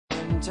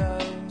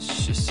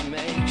does, just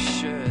make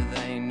sure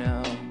they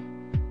know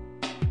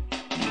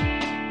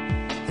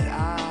that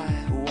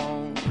I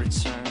won't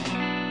return.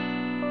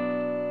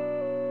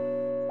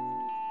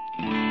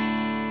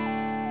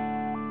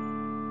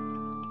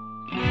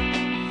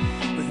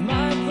 With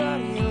my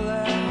bloody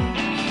love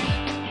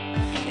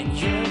and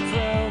your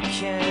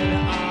broken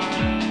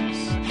arms,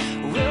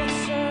 we'll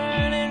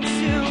turn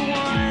into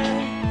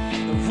one.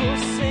 We'll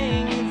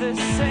sing the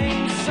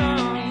same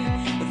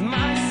song with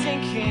my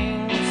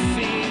sinking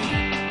feet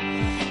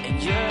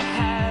and your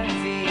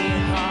heavy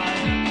heart.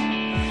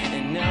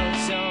 And no,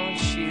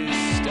 don't you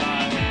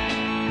start.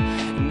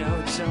 No,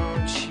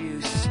 don't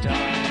you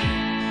start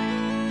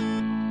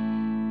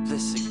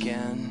this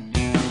again.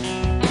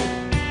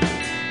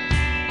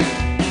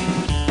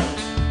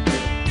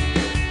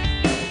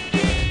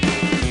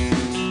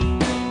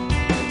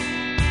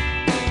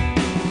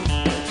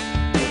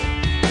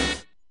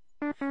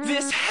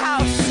 This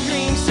house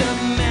screams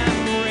of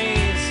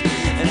memories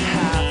and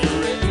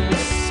half-written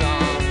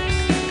songs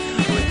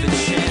with the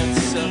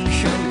chance of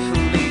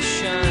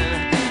completion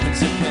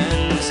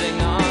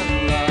depending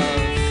on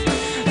love.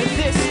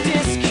 This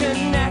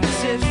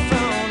disconnected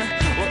phone,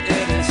 well,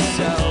 it is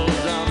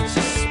seldom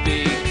to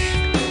speak,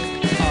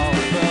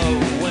 although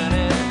when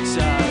it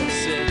does,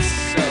 it's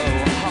so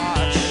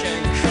harsh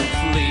and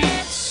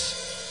complete.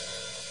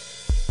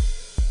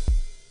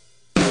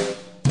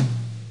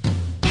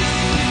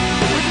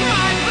 With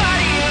my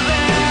body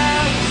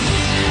left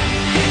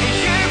and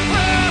your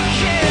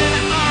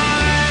broken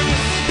arms,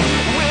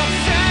 we'll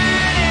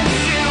turn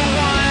into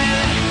one.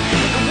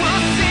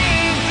 We'll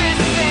sing the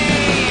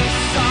same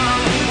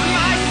song with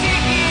my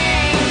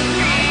sinking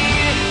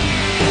feet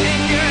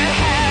and your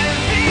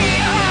heavy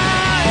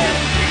heart.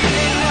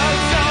 And no,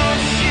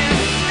 don't you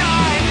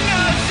start. No,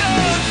 don't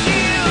you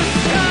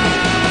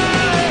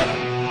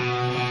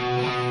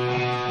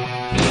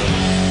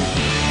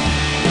start.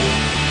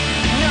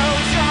 No,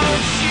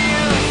 don't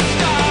you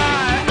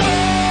start.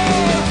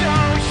 Oh,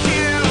 don't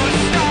you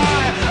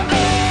start.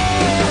 Oh.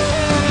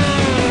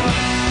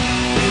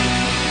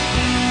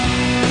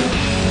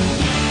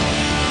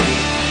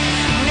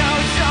 No,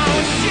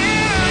 don't you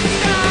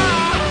start.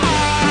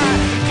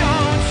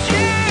 Don't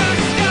you start.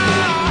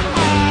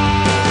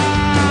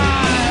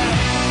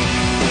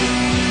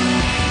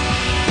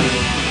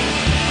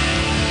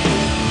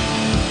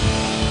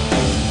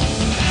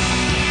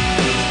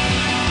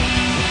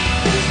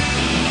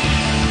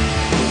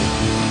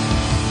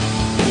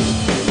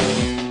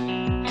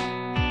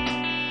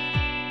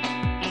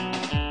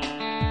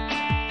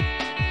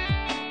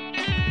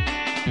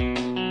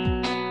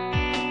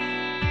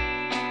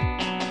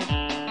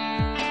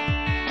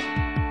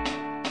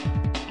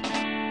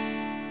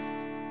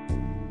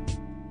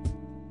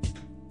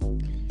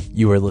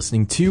 You are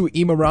listening to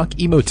Emo Rock,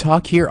 Emo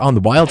Talk here on the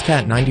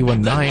Wildcat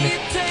 91.9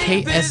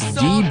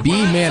 KSDB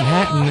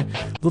Manhattan.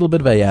 A little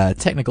bit of a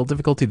technical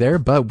difficulty there,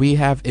 but we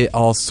have it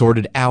all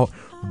sorted out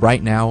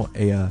right now.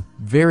 A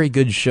very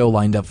good show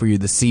lined up for you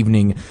this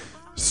evening.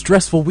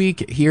 Stressful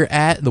week here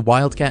at the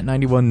Wildcat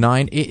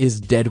 91.9. It is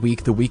Dead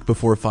Week, the week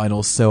before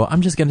finals, so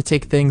I'm just going to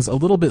take things a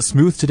little bit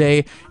smooth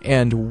today,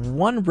 and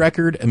one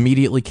record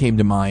immediately came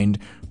to mind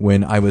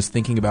when I was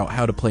thinking about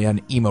how to play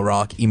on Emo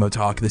Rock, Emo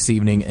Talk this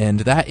evening, and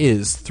that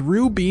is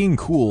Through Being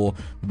Cool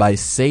by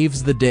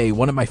Saves the Day,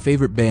 one of my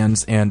favorite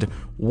bands and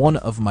one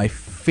of my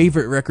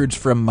favorite records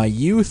from my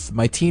youth,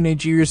 my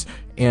teenage years,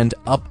 and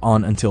up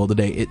on until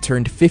today. It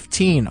turned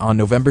 15 on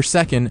November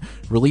 2nd,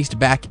 released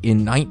back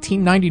in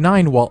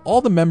 1999 while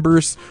all the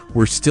members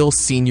were still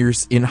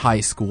seniors in high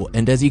school.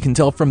 And as you can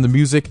tell from the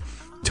music,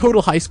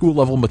 total high school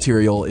level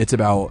material. It's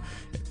about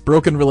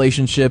broken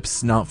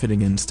relationships, not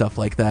fitting in, stuff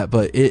like that,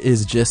 but it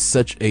is just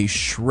such a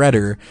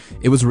shredder.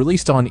 It was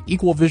released on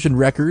Equal Vision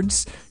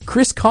Records.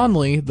 Chris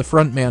Conley, the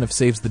frontman of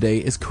Saves the Day,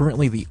 is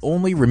currently the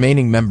only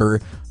remaining member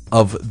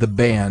of the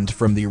band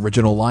from the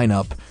original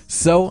lineup.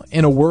 So,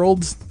 in a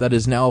world that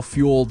is now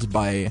fueled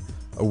by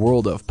a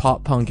world of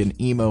pop punk and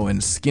emo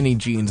and skinny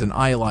jeans and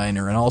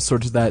eyeliner and all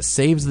sorts of that,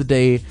 Saves the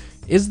Day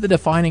is the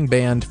defining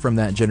band from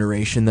that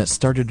generation that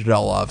started it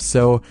all off.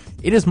 So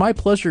it is my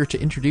pleasure to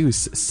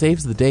introduce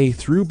Saves the Day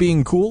Through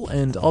Being Cool,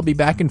 and I'll be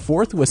back and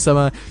forth with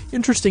some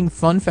interesting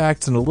fun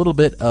facts and a little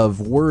bit of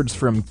words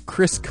from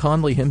Chris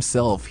Conley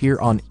himself here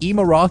on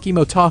Emo Rock,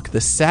 Emo Talk, the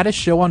saddest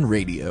show on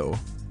radio.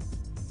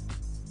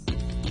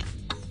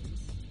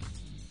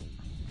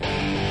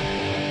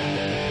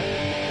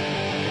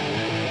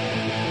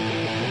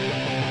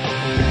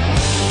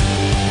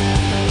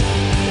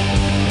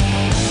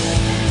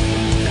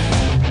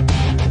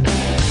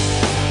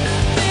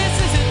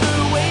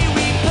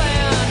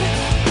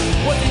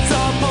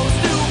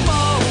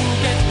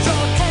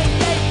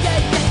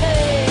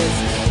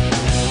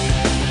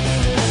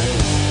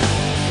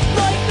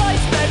 Like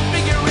ice that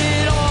figure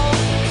it all,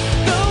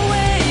 the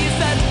ways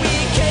that we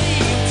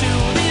came.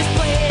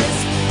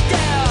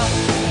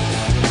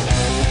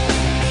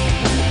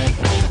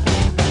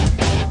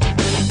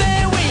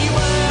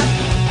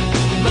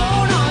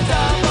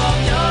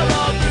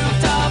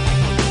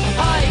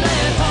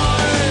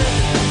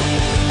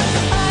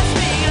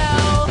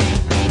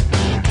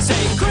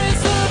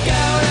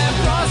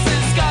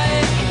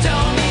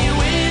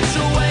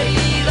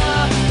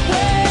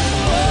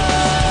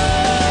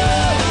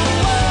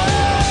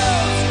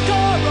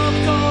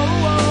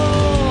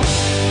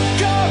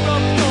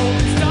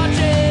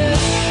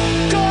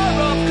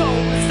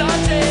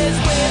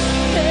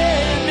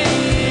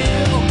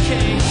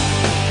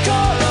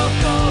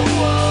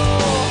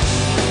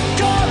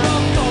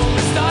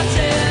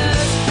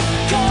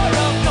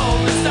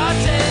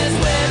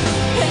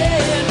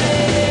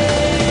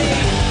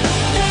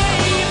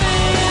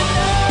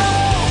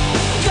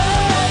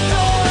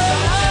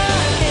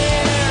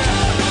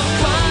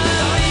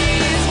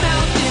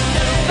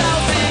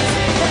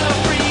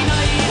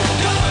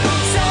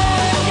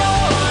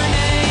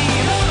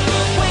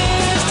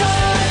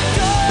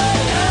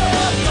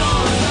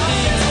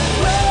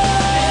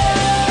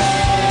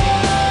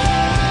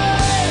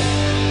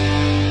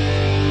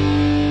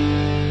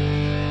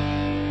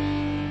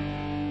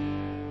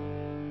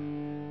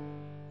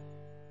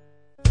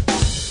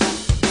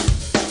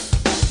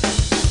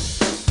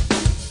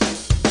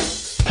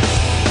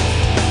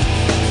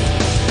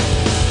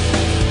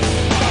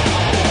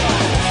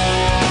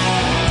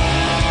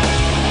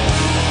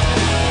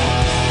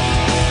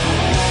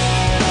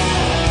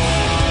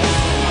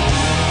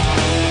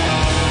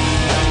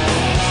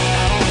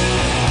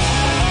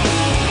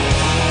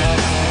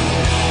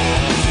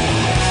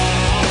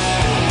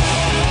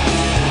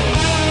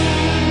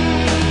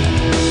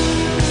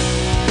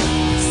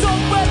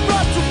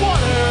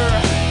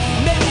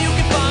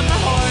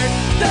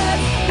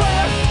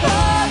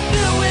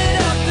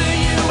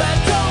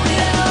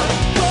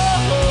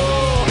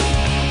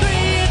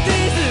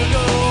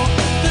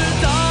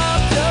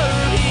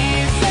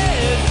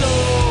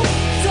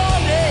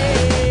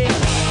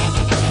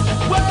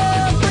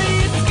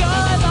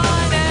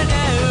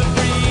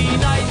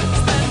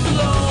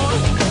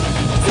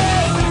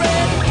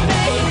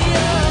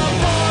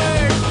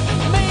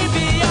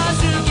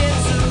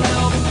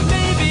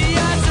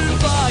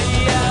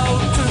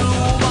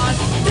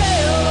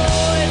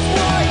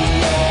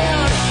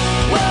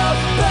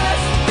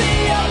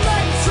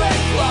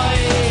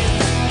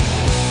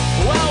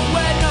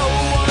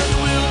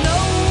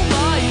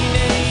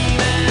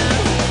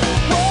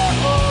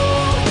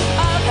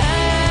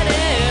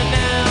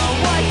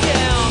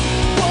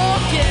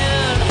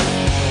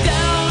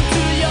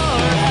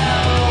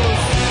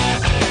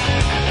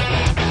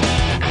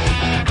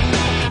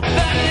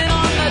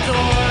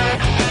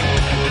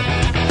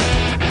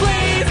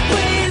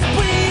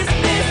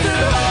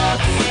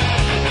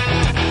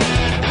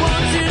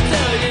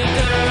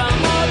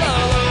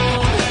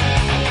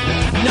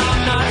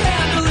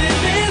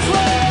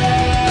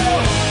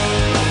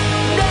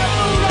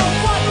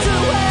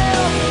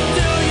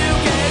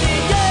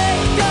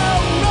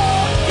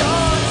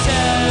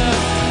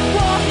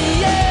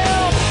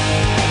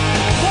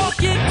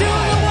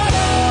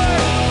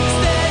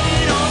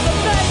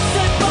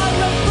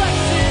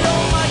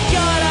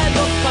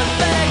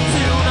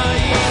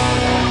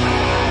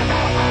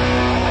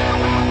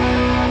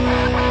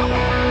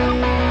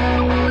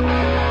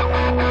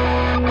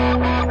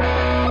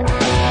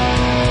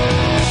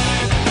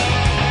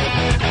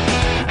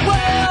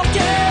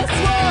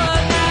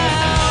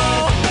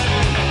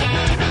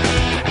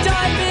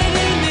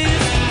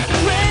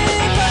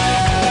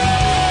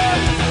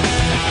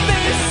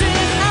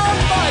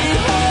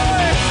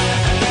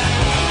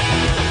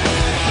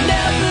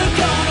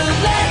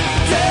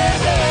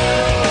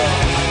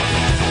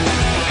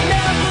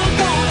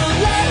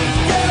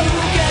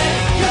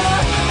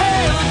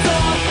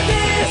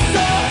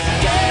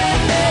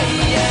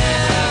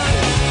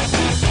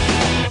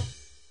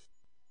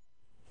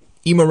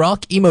 Emo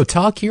Rock, Emo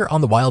Talk here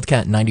on the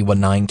Wildcat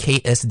 91.9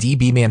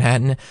 KSDB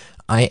Manhattan.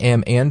 I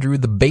am Andrew,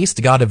 the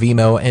based god of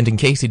emo, and in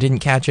case you didn't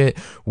catch it,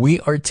 we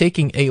are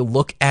taking a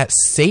look at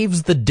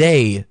Saves the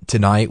Day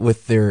tonight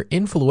with their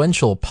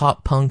influential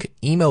pop-punk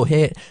emo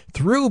hit,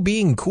 Through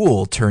Being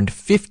Cool, turned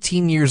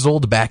 15 years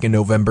old back in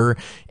November.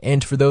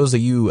 And for those of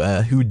you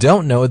who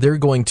don't know, they're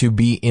going to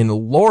be in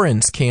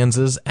Lawrence,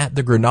 Kansas at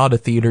the Granada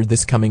Theater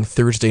this coming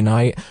Thursday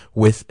night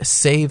with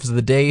Saves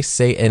the Day,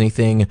 Say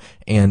Anything,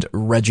 and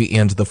Reggie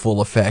and the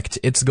Full Effect.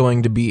 It's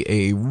going to be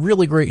a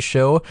really great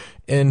show,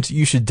 and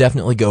you should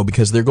definitely go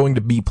because they're going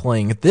to be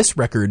playing this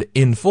record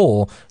in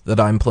full that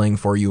I'm playing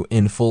for you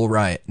in full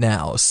right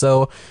now.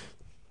 So,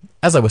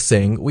 as I was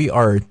saying, we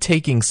are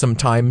taking some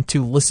time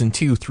to listen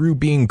to Through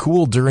Being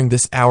Cool during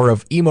this hour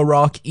of Emo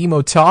Rock,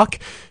 Emo Talk.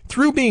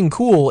 Through Being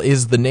Cool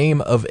is the name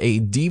of a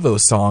Devo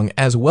song,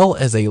 as well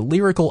as a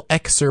lyrical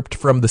excerpt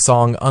from the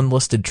song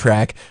Unlisted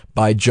Track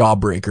by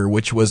Jawbreaker,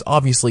 which was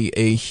obviously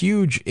a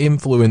huge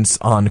influence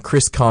on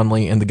Chris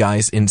Conley and the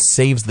guys in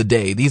Saves the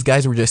Day. These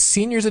guys were just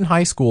seniors in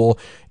high school,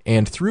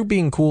 and Through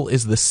Being Cool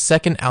is the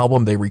second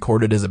album they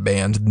recorded as a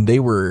band. They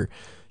were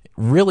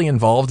really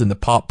involved in the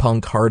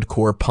pop-punk,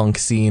 hardcore punk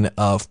scene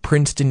of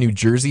Princeton, New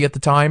Jersey at the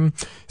time.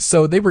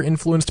 So they were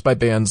influenced by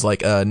bands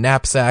like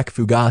Knapsack,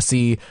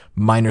 Fugazi,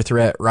 Minor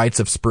Threat, Rites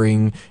of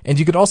Spring, and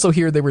you could also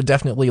hear they were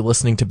definitely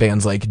listening to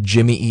bands like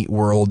Jimmy Eat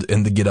World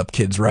and the Get Up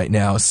Kids right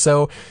now.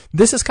 So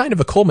this is kind of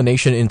a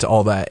culmination into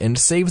all that, and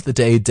Saves the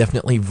Day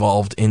definitely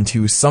evolved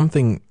into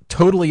something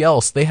totally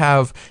else. They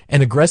have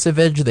an aggressive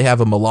edge, they have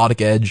a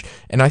melodic edge,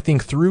 and I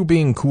think Through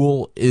Being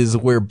Cool is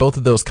where both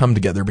of those come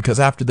together, because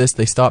after this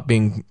they stop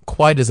being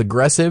quite as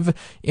aggressive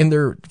in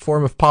their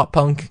form of pop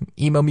punk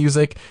emo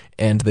music,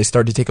 and they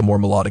start to take a more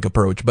melodic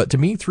approach. But to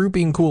me, Through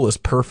Being Cool is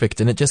perfect,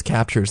 and it just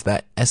captures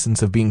that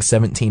essence of being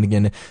 17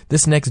 again.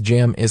 This next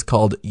jam is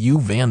called You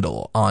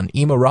Vandal on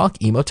Emo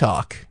Rock, Emo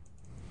Talk.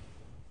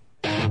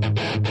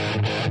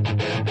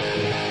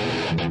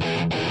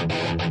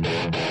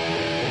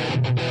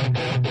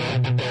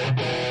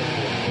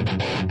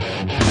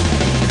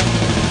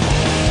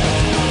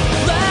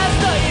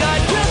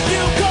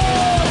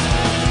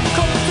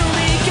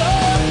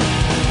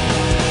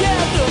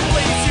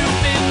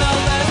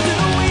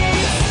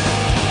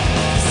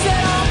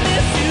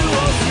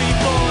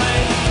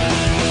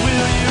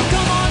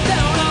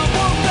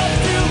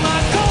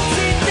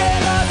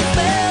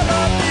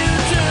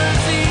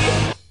 Jersey.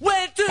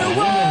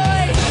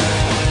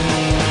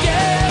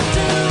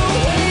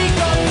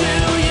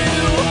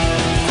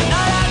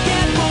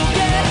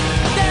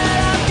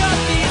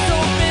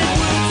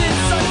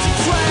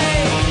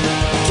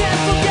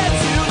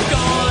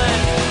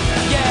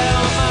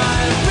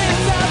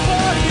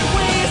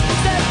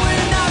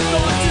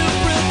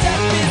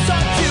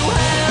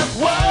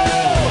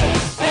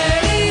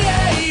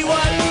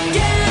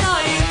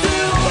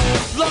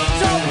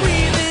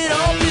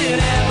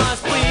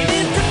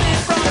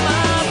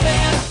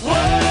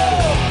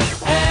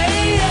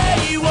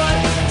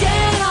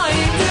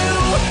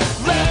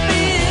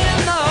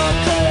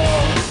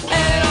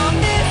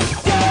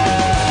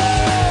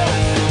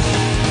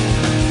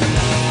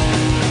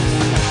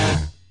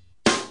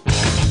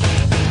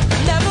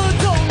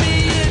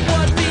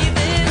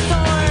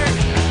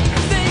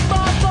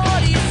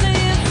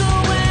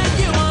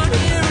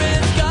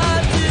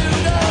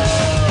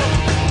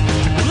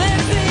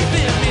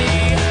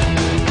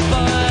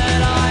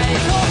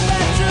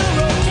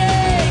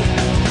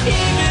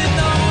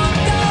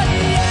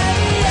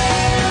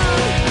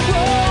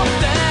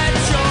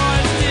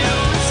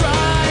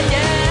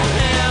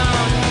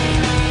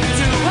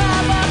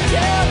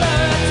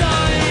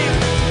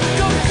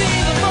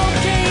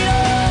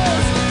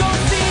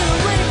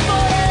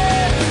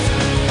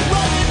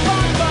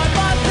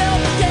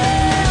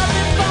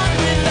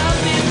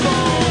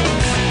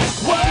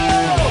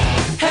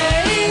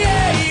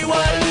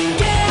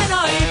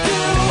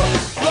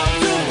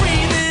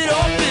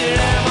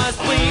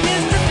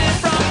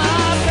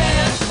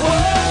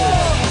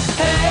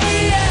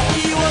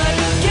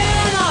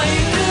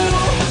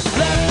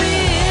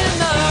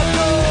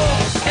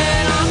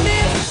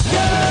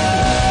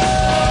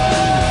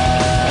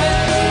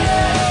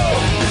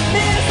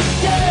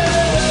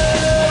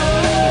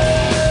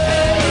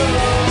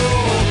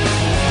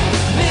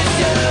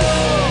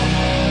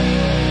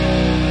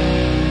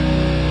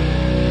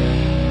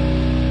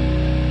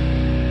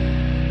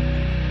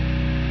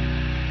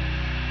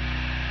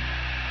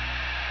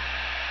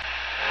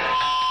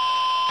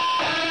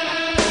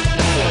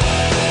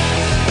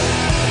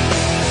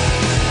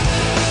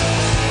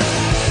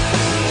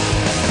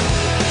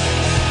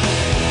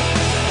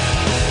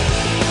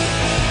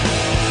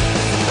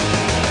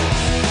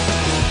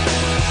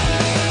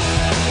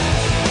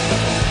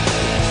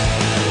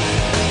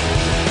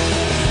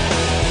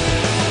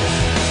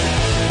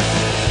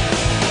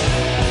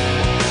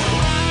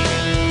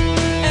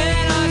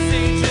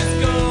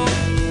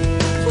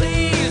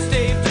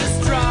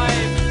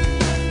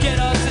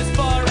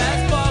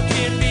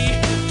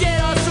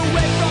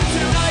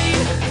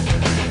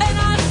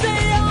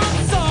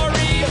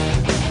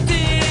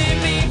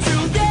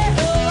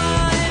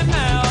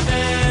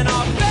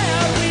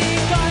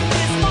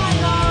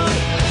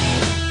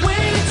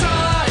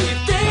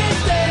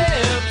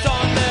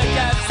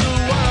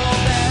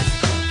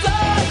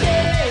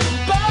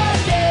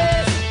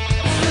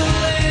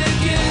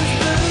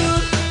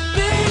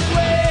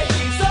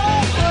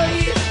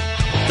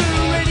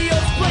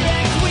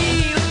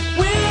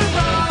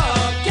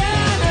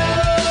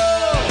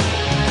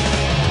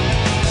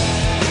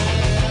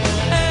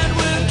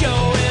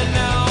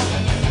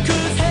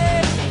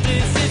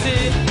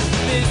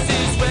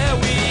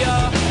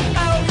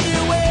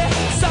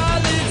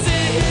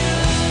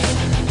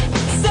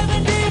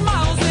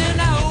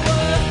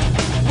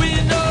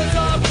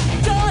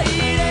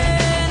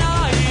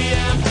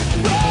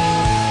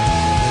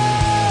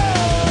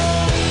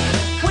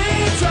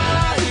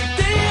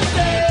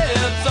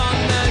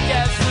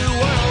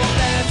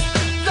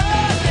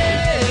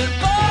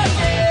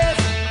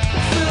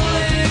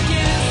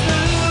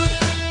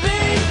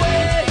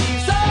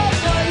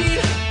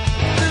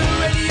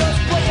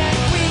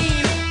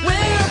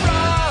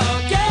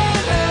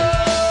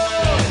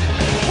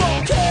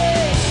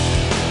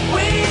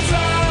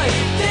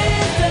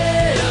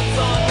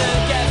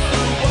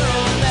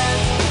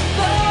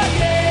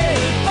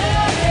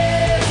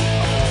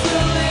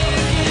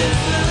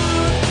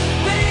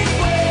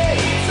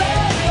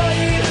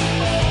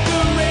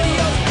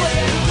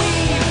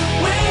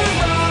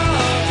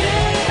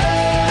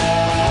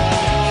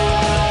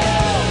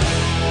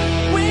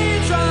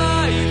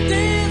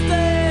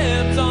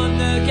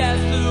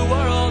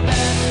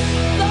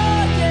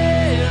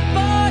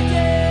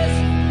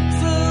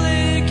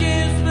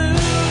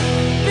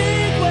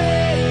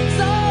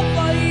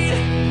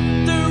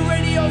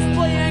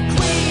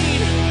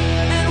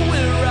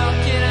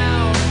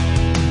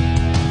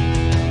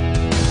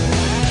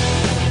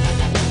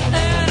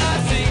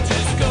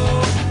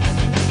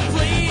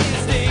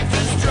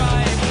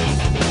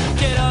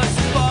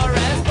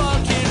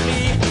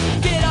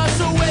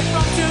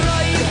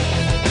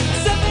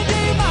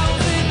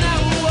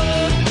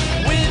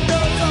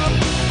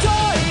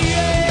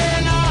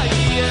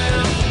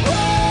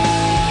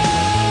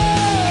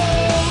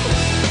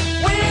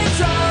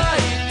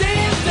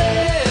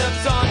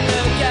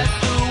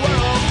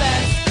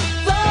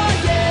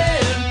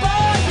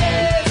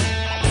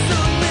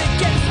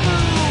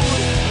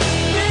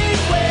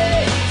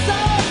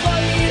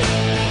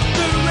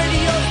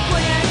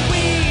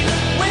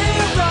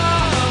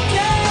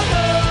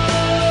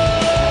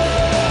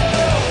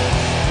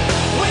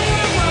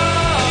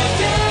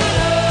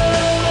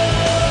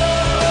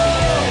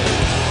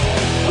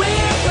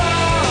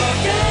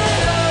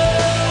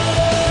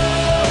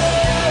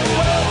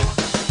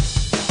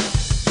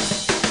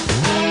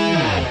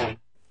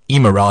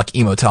 Emo Rock,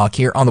 Emo Talk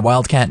here on the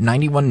Wildcat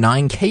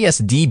 91.9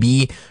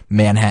 KSDB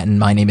Manhattan.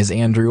 My name is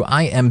Andrew.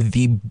 I am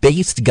the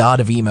based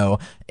god of emo,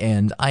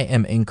 and I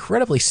am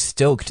incredibly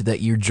stoked that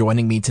you're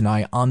joining me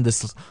tonight on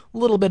this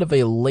little bit of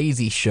a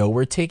lazy show.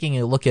 We're taking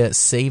a look at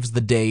Saves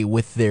the Day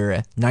with their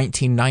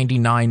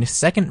 1999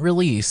 second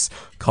release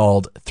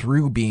called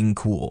Through Being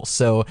Cool.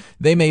 So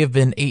they may have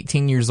been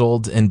 18 years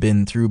old and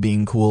been through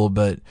being cool,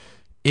 but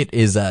it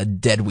is a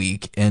dead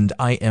week, and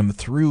I am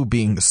through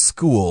being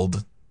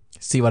schooled.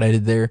 See what I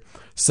did there?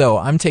 So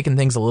I'm taking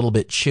things a little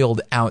bit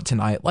chilled out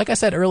tonight. Like I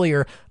said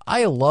earlier,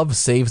 I love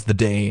Saves the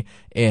Day,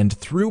 and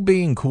Through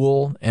Being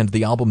Cool and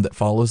the album that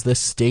follows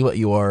this, Stay What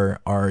You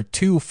are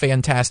two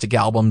fantastic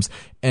albums,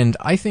 and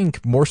I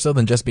think more so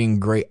than just being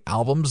great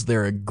albums,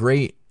 they're a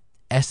great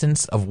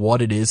essence of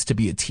what it is to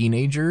be a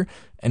teenager,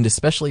 and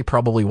especially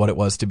probably what it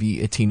was to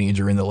be a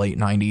teenager in the late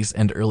 90s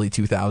and early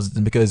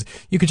 2000s, because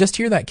you could just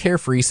hear that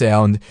carefree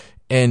sound,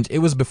 and it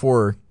was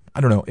before...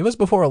 it was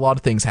before a lot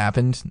of things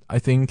happened, I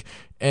think.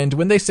 And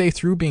when they say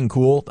Through Being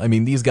Cool, I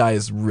mean, these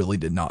guys really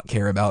did not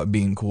care about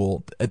being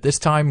cool. At this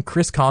time,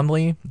 Chris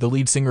Conley, the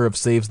lead singer of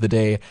Saves the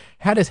Day,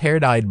 had his hair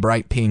dyed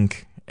bright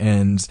pink,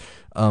 and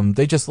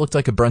they just looked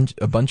like a bunch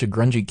of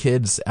grungy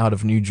kids out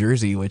of New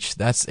Jersey, which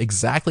that's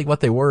exactly what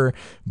they were,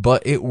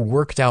 but it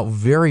worked out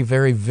very,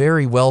 very,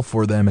 very well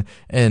for them,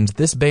 and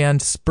this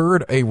band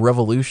spurred a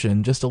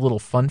revolution. Just a little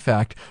fun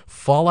fact,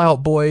 Fall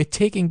Out Boy,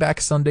 Taking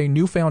Back Sunday,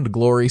 Newfound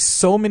Glory,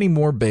 so many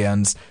more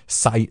bands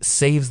cite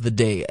Saves the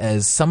Day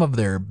as some of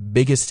their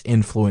biggest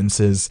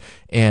influences,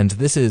 and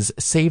this is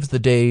Saves the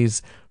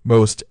Day's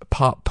most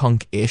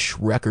pop-punk-ish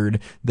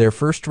record. Their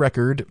first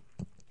record,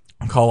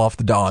 Call Off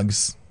the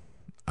Dogs.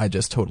 I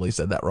just totally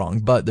said that wrong,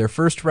 but their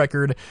first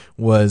record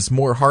was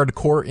more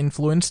hardcore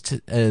influenced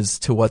as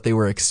to what they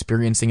were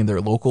experiencing in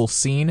their local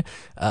scene.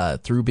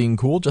 Through Being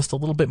Cool, just a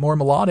little bit more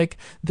melodic.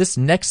 This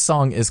next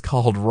song is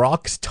called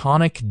Rocks,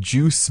 Tonic,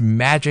 Juice,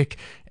 Magic,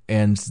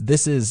 and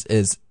this is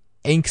as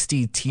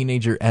angsty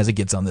teenager as it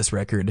gets on this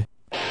record.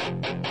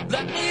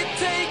 Let me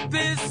take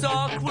this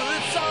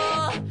awkward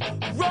saw,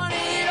 run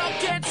it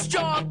against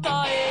your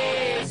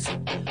thighs,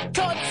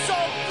 cut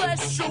some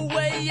flesh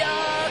away,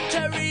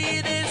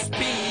 carry this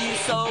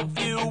piece of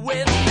you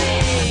with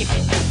me.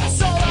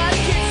 So I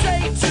can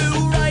say to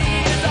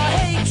right is I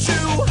hate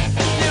you,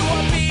 it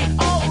would be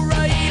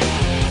alright.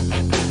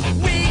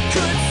 We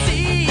could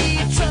see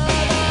each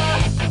other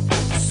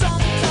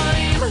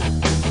sometime.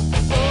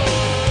 Oh.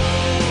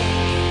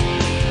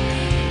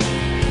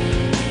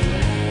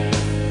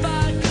 If I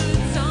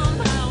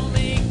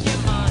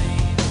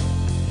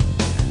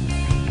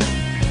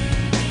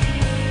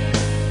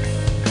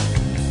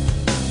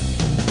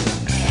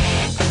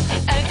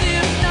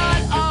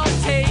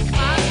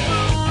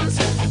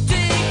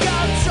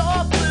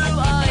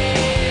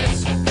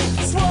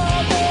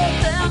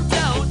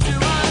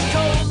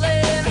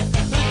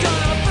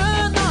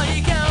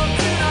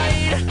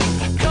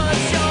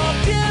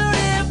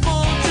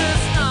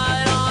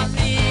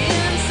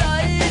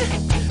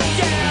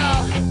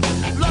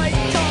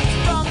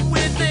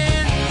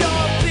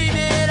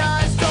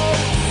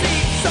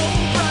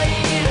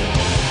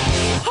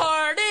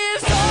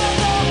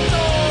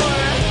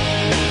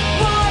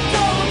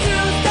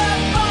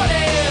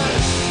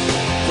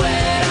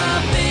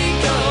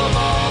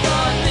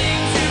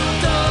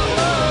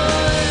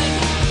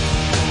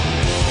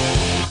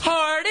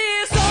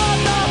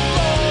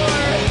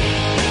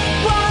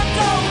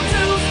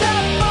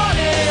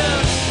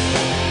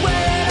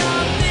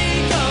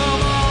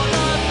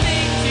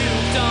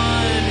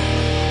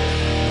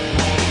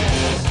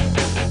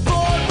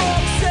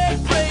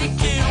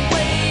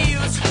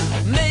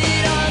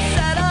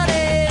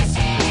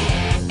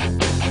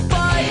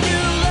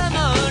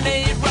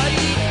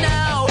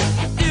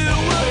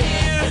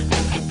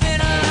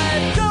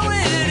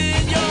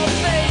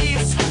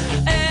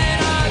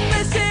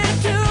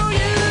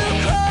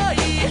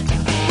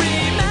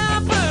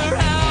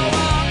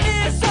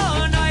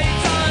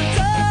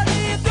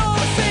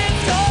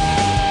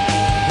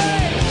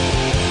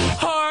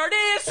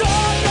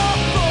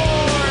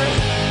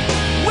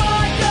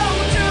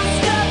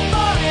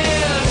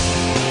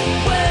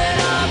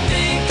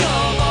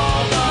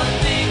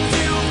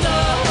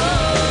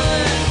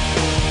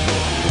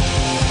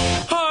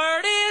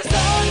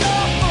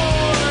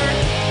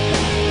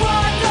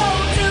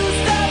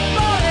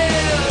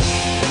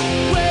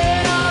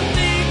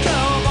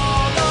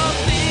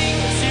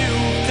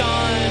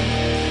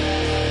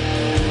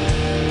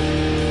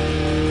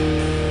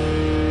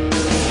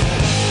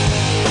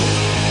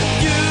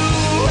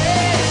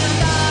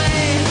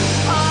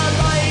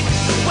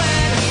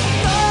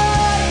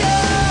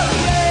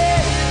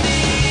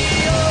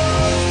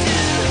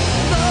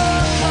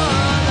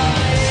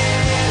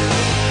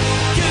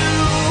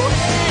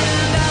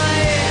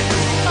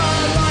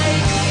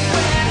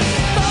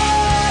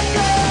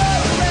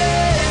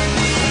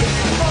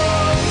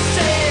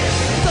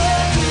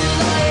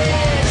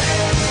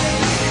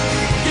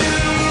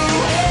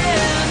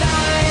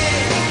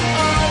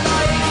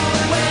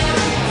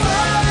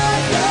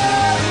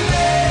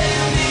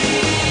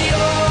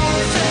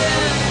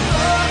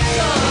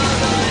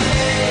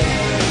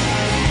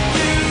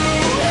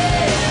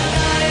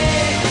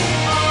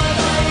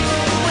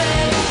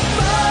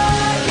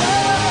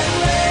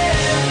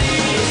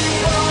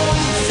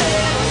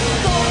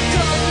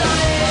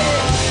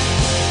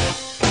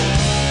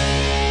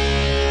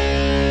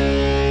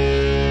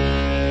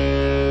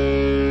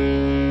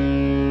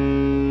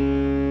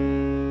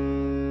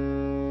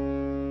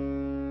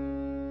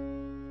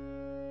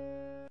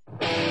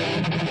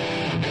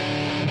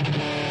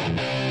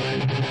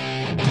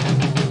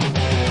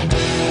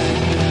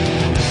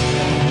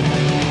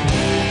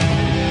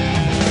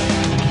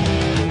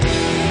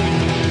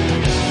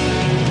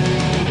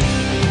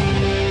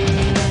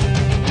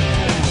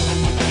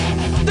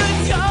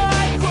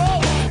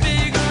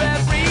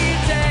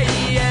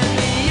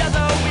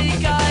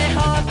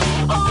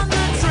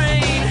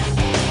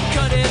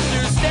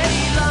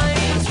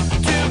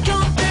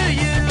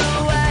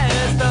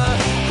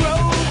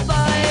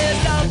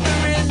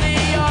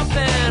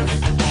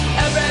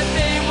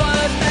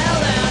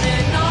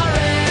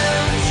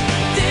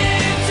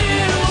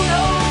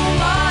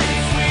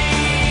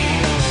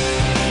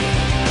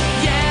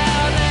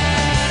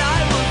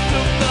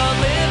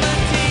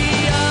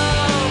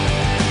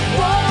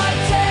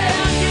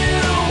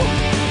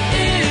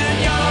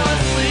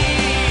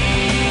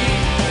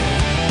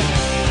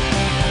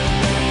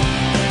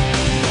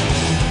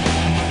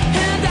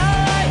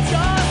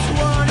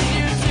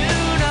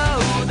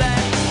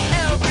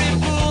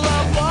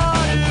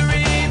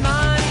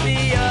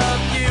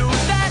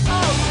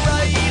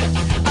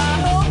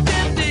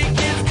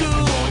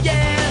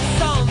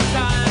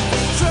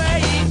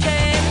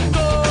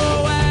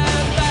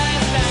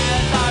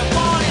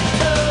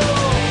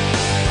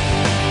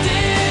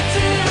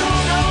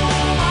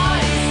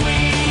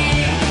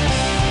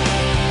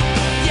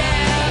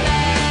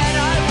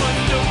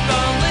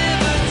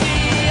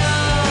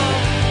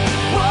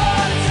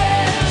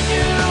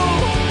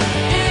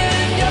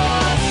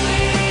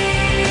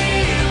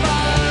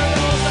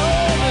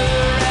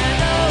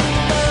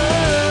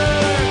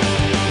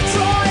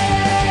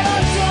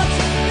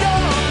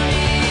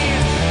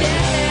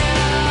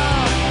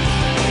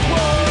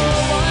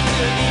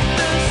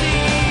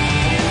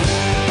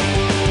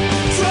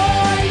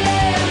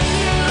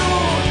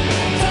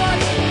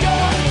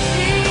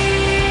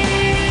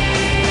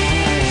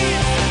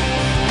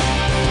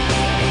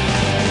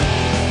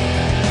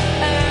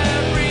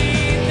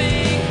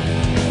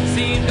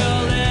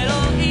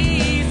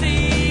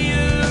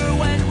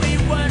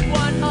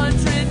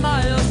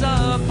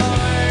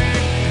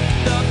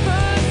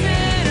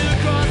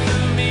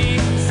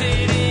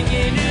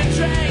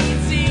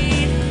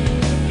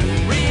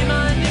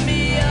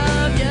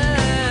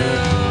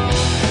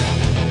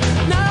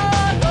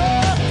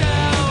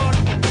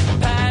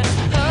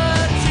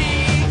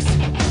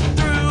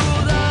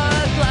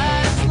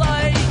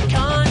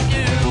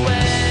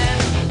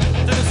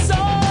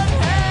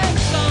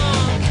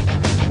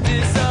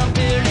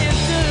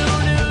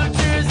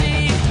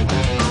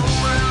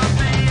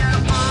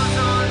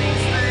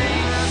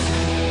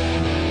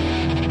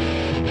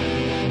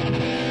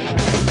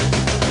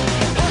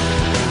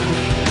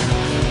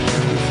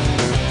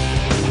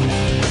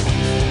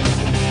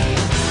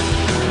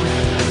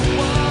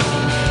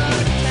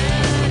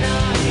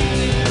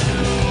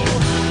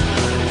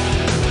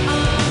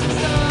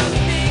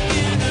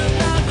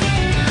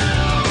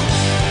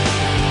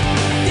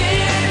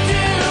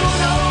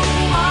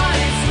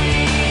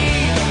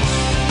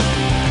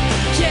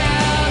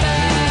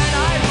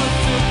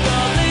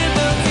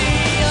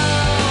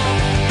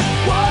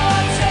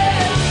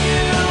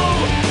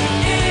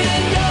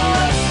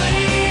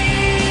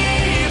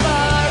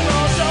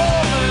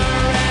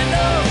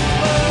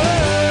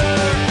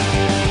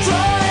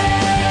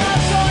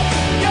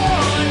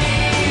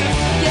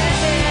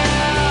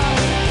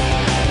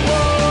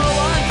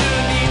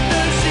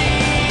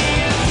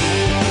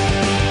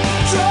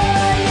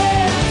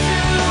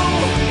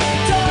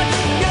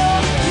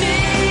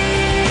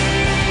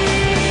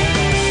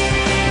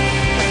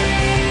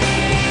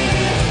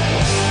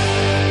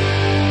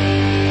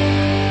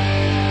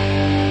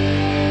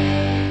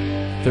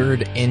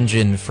Third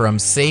Engine from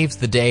Saves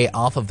the Day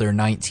off of their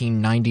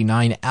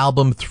 1999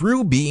 album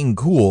Through Being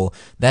Cool.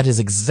 That is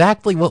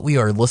exactly what we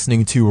are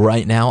listening to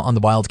right now on the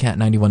Wildcat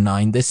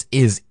 91.9. This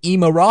is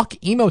Emo Rock,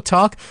 Emo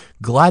Talk.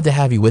 Glad to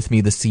have you with me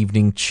this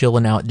evening,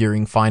 chilling out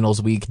during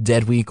finals week,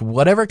 dead week,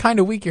 whatever kind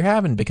of week you're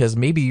having, because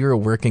maybe you're a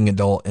working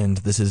adult and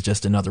this is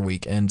just another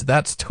week, and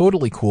that's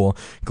totally cool.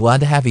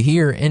 Glad to have you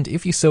here, and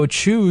if you so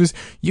choose,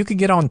 you could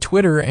get on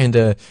Twitter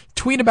and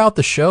tweet about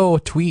the show.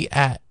 Tweet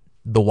at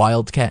the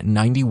Wildcat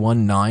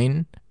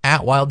 919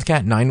 at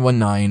Wildcat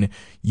 919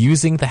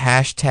 using the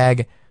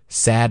hashtag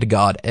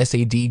SADGOD,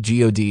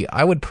 SADGOD.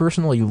 I would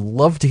personally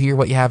love to hear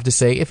what you have to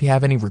say if you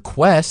have any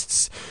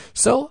requests.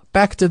 So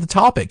back to the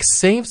topic.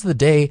 Saves the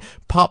Day,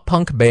 pop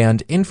punk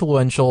band,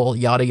 influential,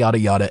 yada yada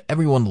yada.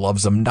 Everyone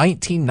loves them.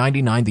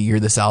 1999, the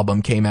year this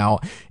album came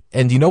out.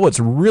 And you know what's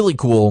really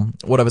cool?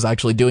 What I was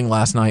actually doing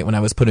last night when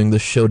I was putting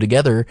this show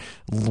together,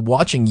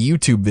 watching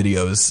YouTube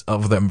videos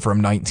of them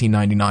from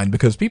 1999,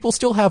 because people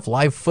still have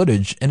live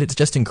footage, and it's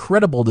just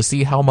incredible to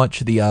see how much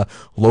the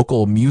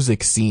local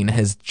music scene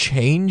has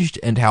changed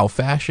and how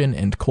fashion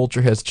and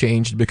culture has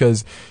changed,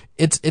 because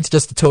it's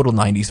just a total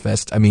 90s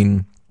fest. I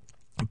mean,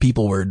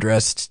 people were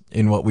dressed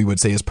in what we would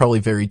say is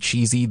probably very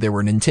cheesy. There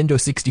were Nintendo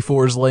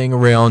 64s laying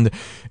around,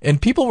 and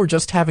people were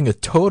just having a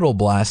total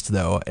blast,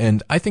 though.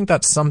 And I think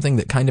that's something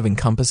that kind of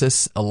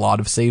encompasses a lot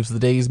of Saves the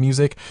Day's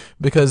music,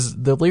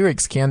 because the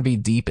lyrics can be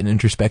deep and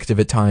introspective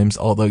at times,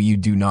 although you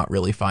do not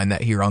really find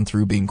that here on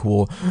Through Being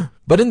Cool.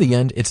 But in the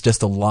end, it's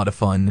just a lot of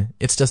fun.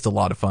 It's just a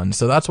lot of fun.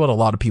 So that's what a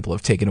lot of people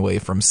have taken away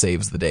from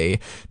Saves the Day.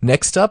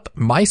 Next up,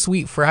 My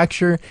Sweet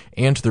Fracture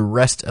and the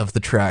rest of the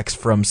tracks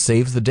from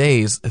Saves the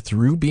Day's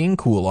Through Being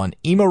Cool on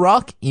Emo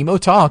Rock, Emo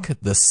Talk,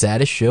 the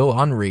saddest show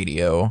on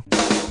radio.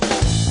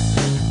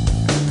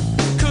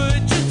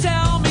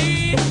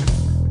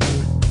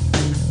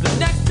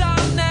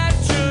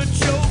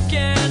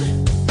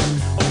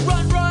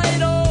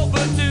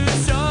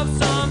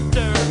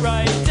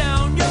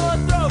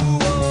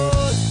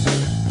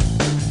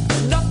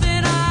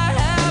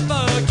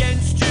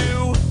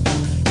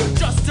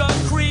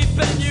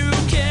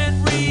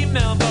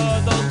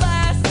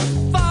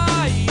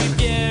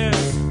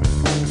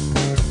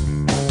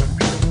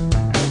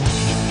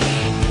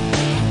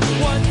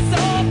 Once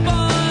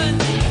upon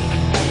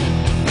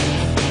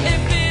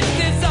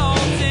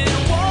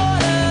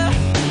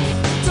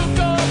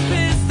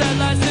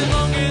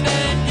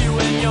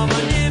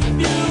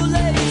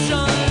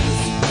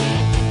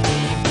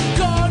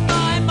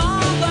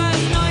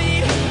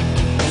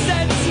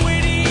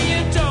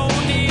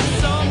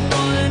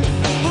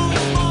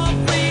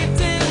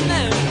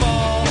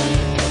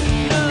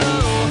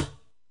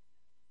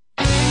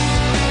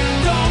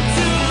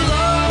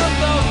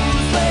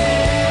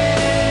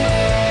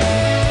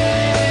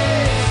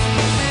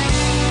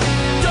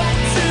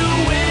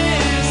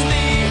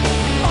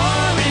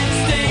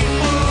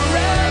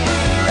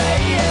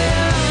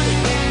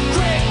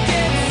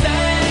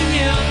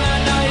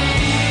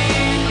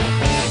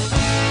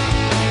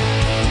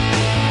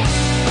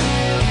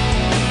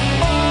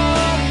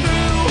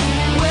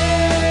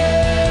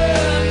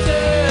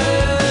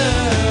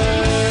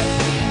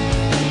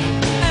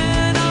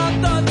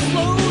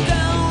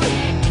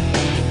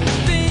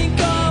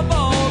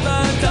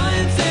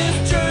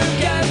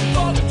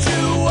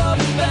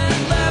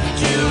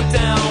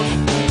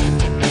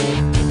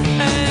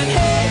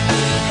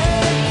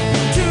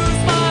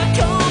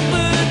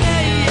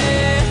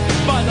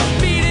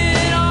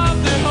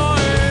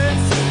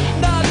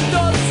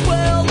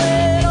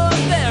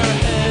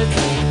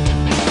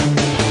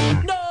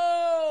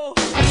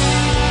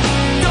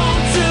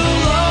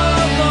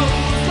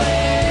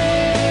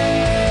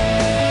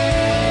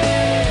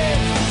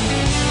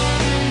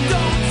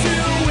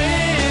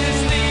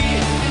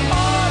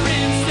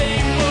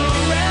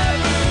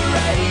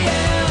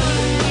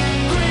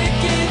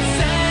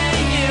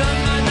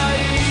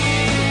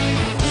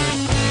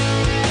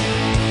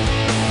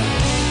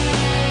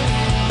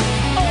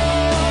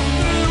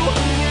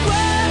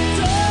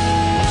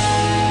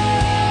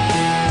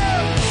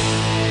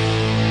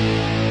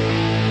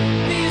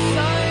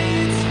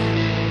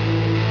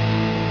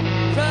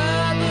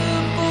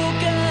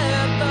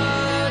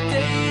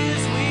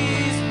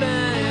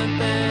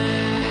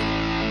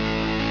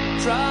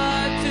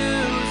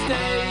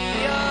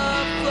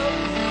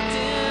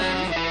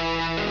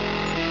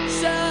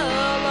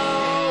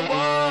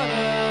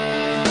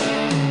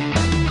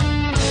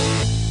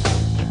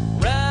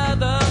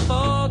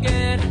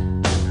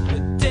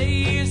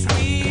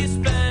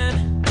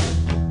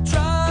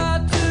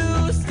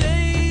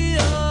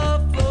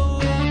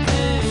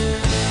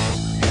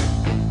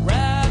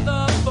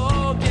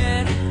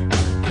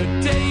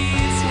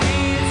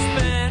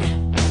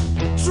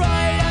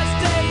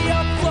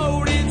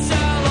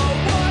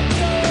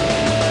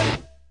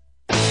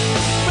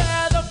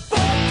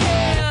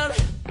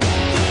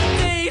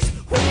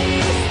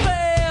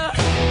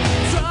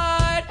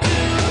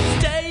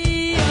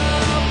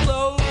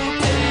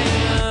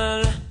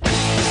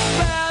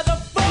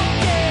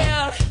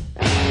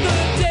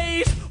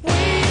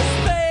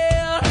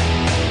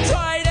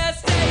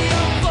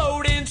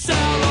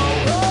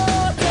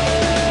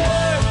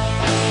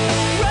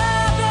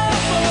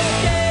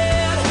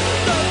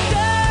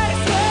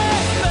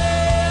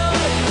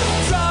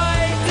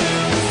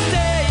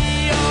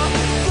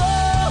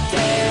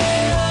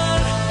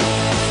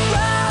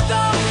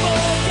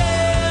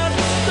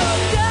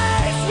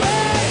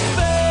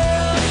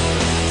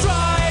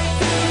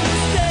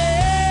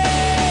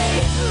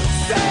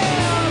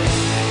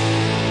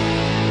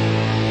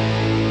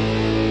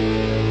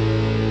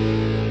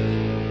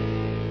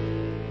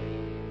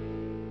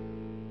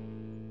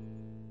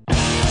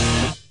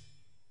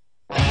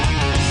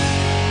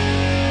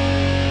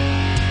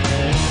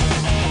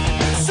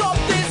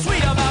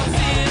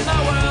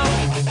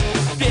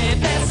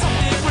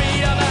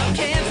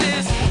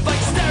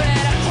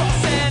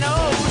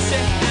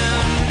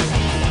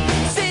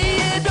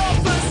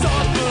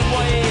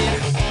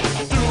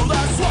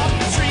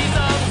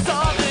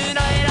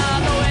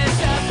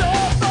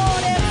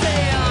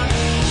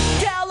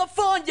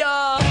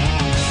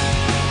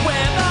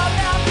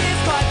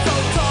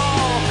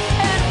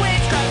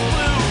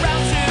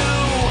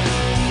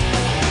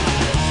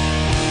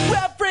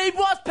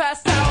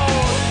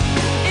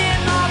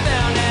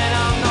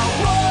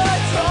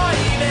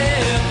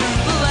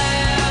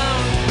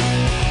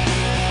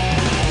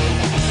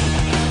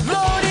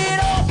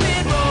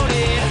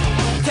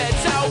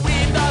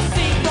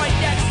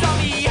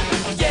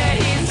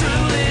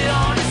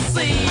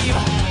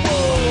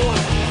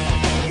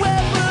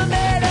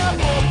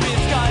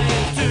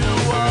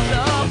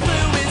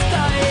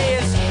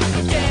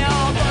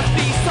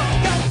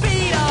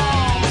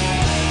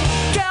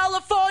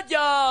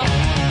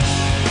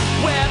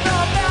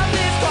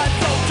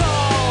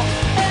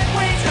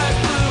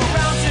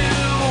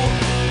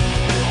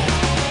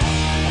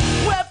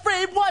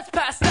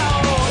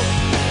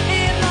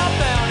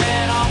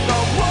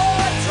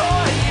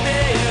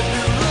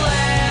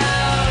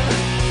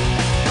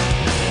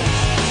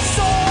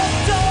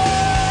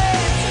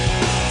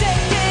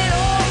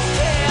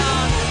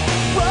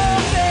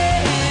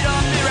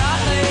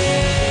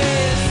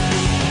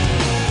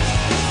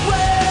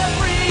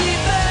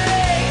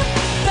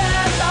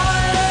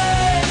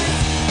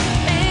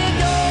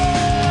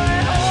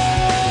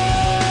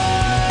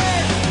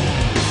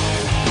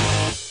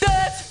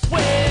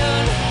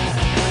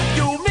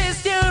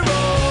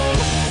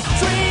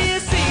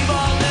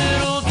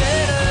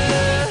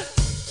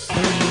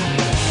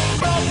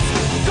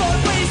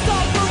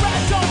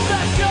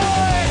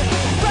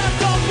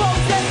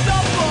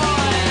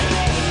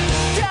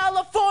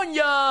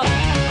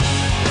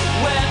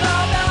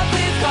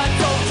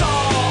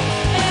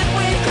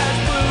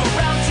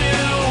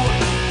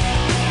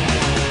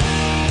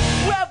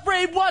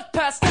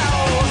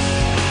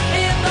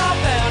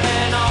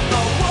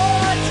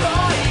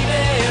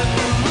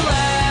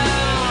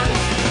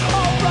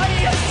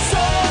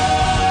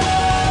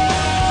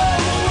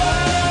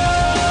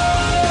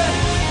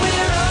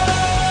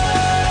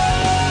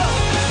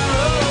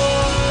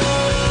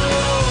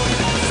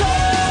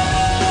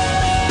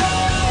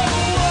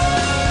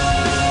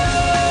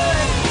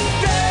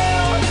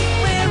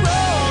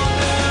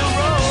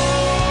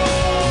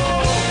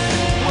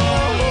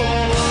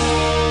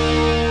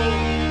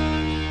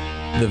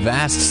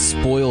last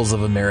spoils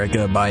of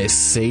America by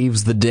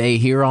Saves the Day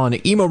here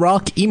on Emo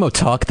Rock, Emo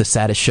Talk, the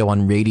saddest show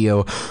on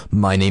radio.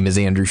 My name is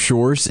Andrew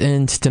Shores,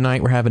 and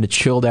tonight we're having a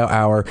chilled out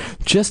hour,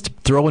 just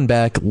throwing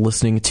back,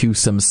 listening to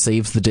some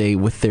Saves the Day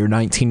with their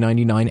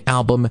 1999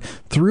 album,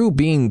 Through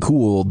Being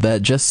Cool,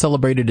 that just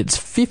celebrated its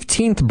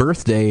 15th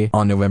birthday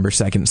on November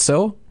 2nd.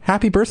 So,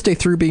 happy birthday,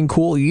 Through Being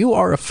Cool. You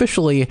are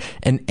officially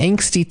an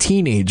angsty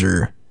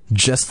teenager,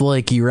 just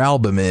like your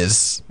album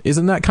is.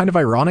 Isn't that kind of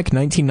ironic?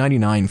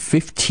 1999,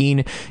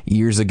 15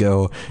 years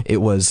ago, it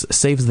was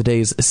Saves the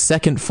Day's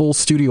second full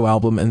studio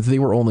album, and they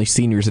were only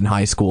seniors in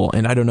high school.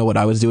 And I don't know what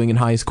I was doing in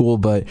high school,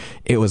 but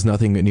it was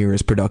nothing near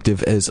as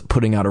productive as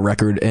putting out a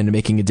record and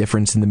making a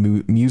difference in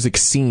the music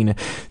scene.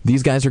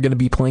 These guys are going to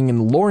be playing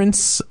in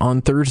Lawrence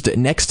on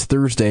next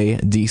Thursday,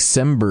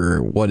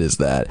 December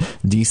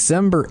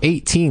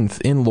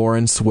 18th in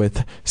Lawrence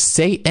with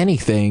Say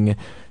Anything,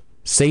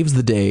 Saves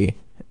the Day,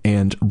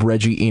 and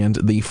Reggie and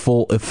the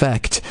Full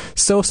Effect.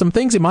 So some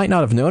things you might not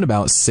have known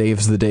about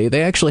Saves the Day.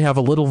 They actually have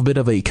a little bit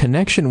of a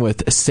connection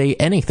with Say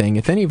Anything.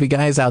 If any of you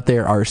guys out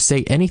there are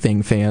Say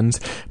Anything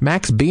fans,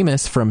 Max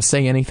Bemis from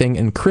Say Anything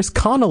and Chris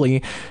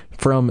Connolly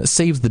from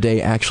Saves the Day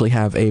actually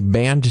have a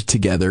band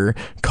together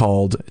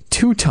called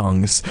Two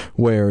Tongues,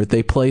 where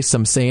they play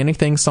some Say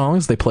Anything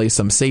songs, they play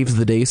some Saves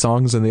the Day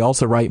songs, and they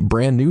also write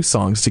brand new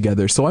songs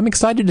together. So I'm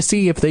excited to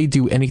see if they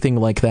do anything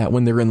like that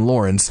when they're in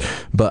Lawrence,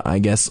 but I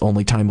guess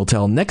only time will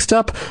tell. Next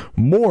up,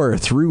 more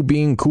Through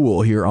Being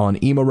Cool here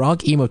on Emo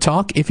Rock, Emo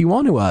Talk. If you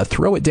want to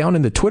throw it down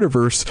in the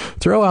Twitterverse,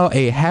 throw out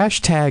a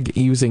hashtag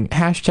using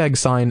hashtag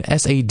sign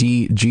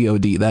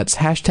SADGOD. That's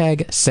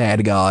hashtag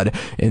SadGod.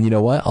 And you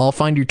know what? I'll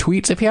find your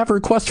tweets. If you have a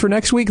request for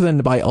next week, then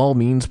by all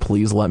means,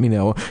 please let me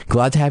know.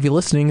 Glad to have you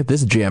listening.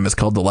 This jam is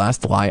called The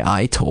Last Lie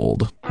I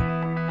Told.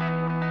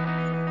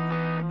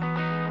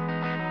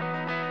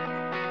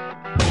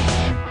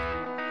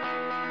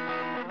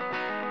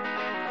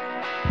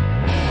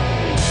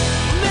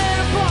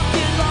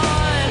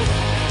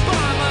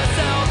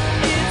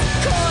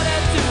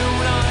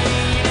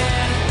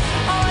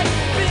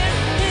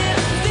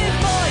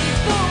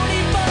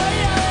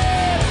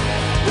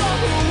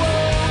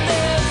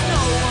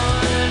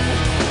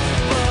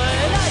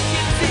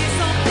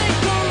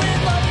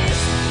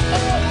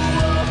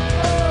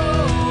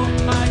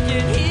 I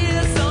can hear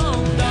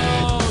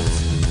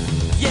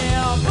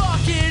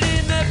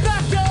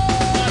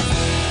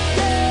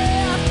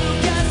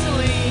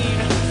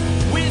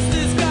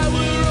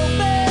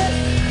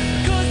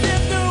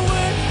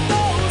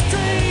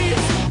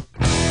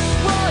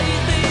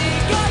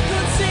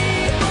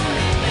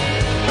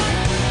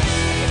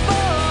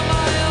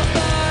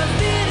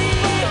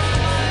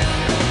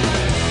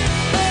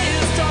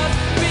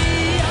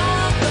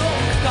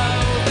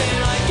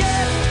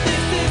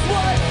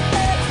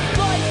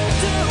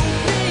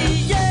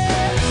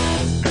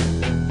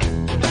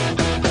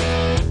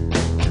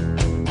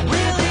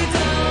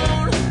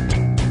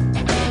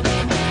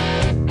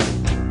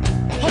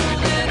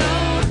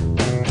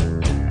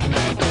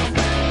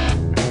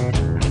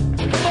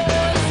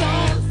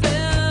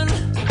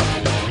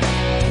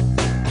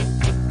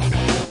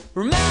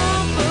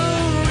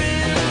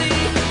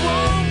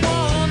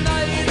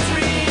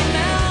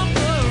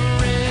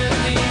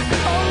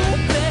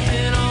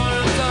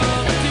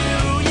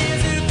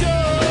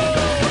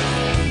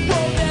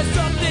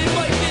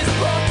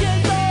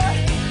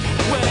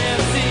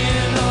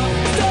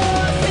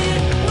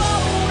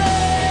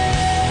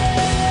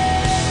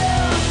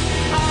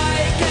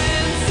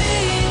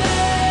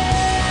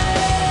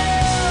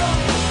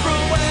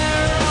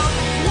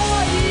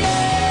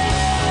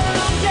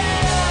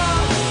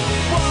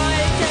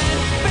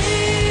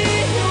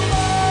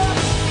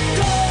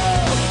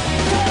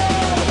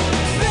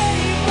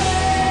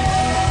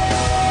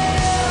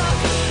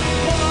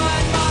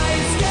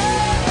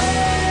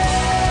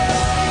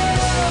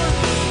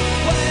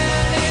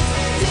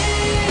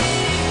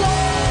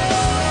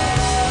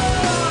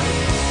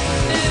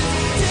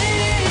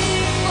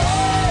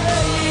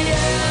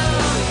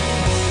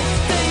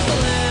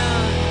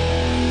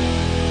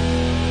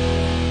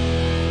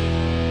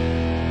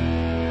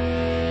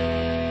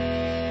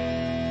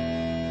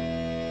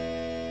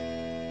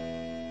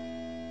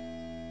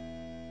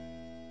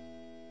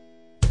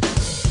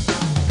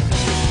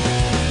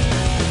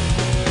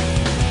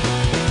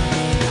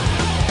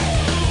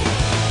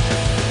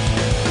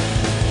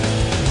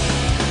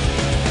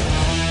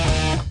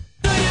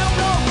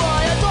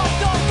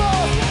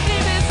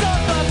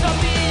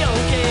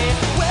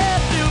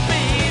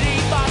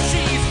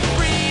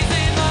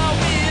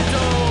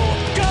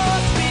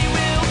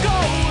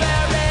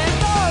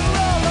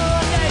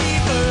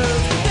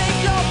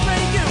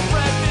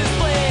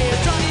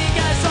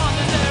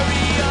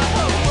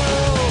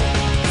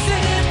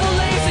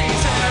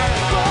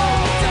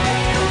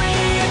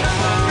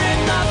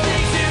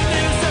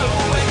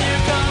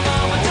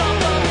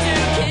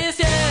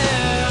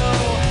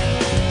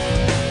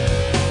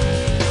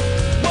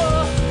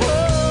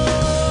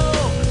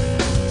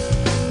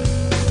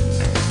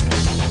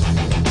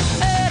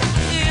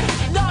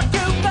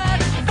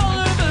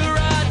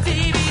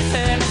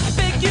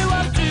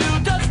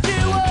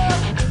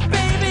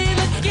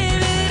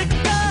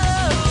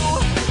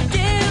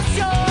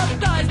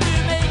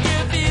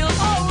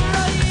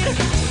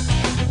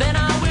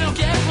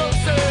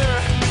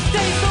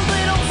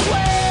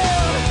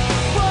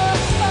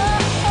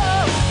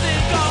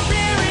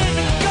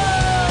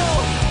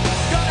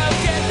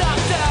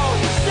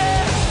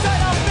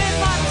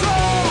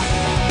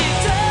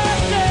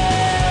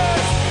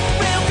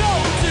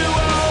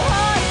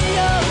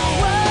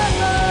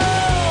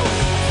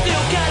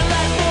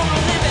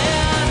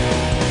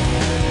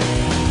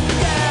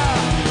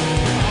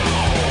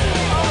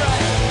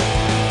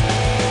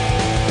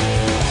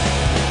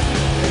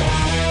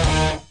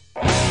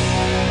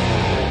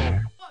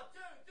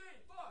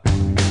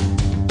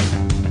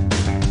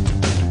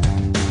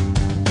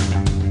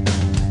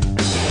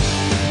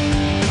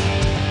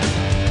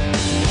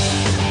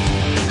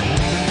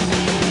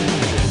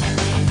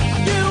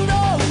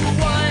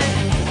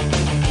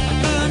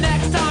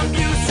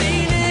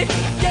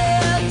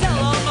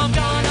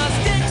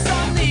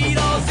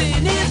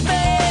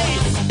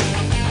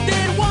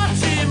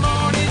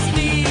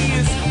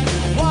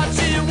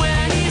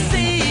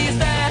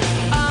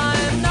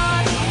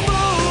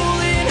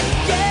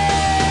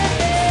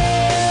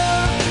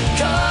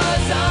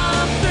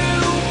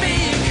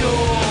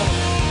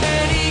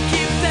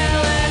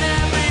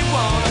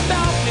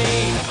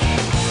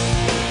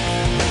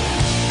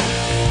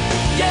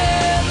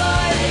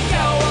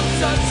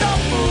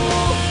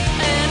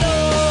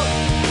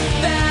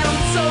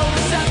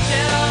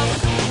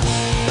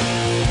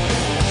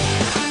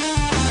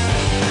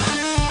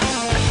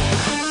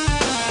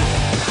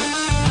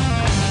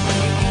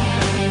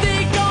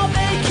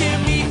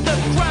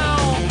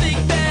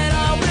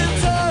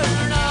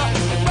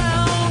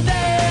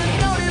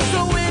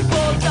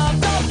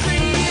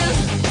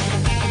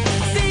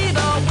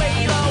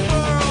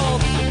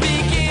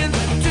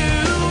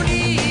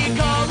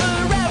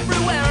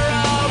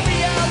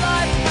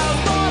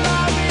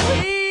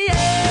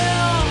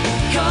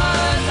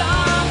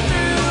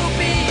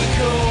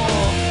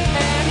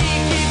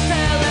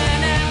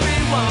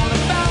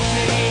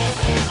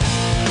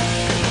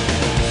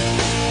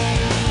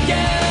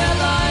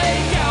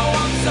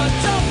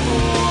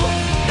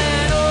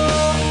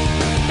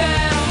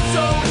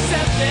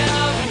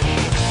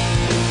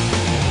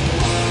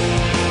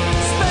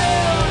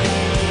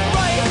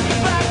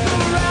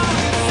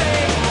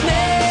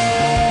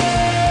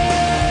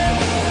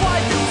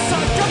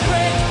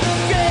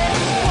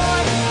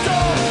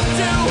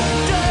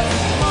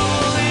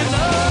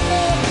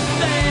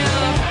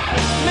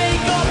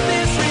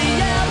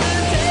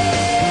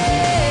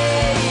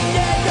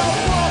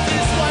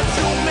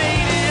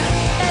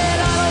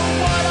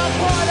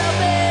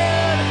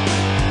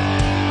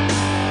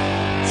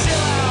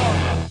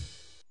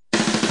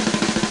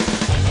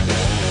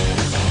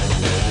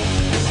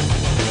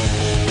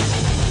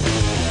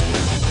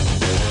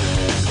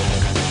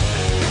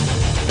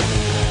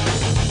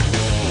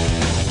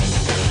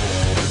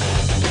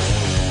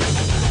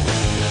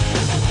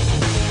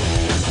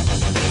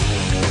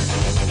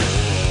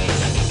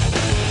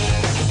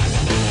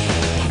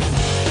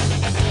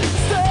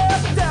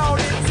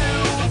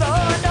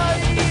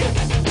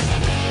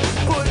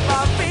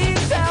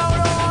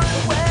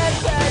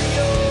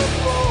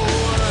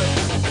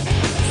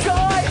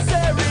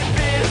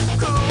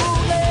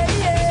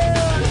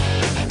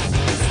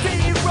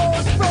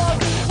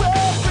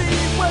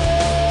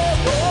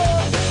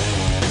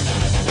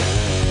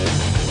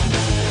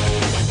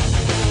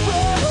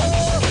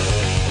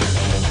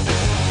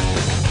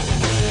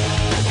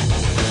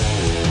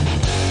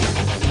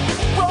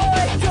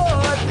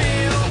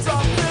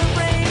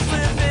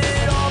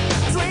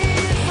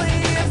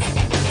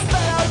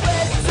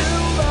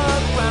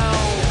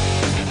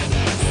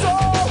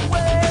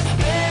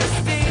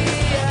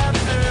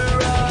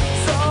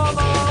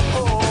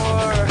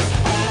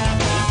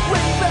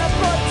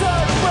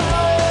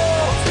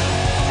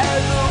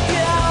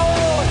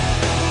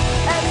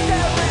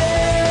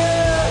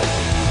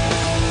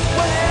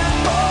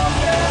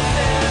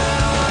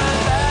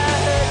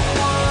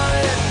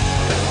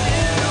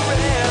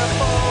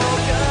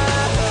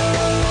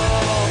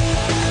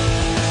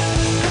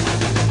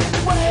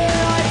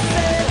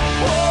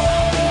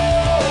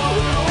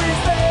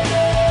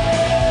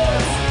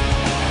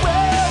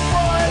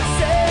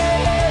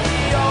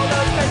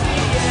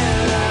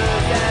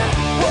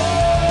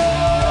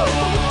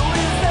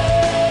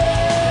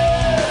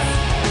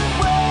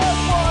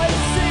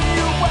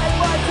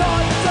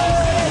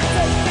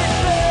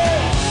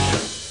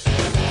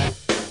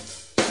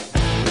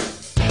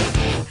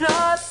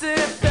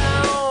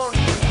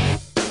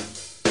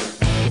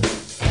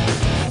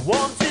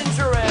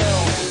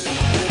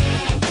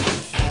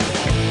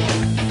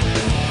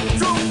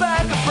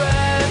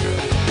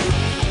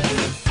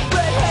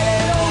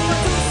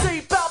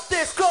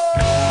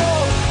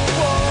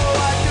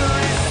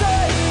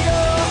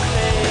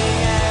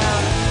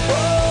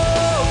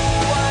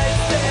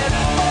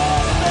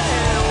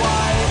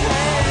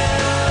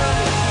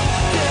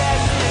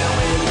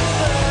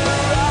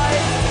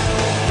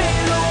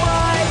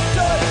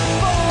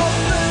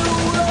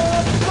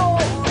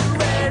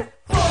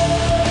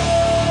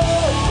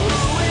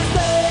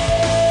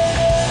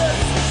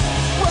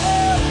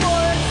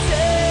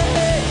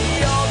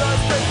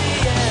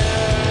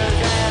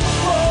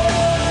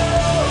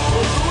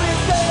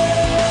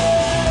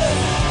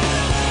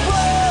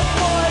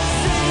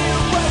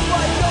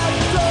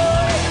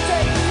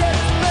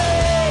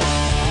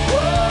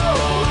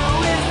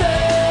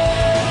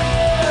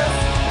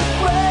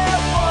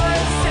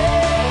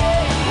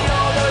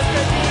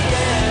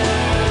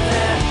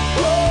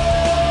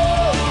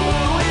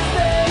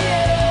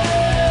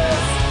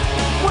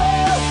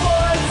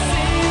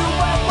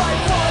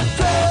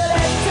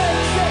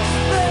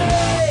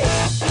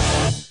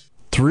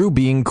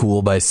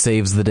Cool by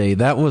Saves the Day.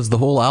 That was the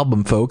whole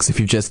album, folks. If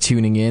you're just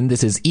tuning in,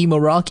 this is Emo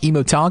Rock,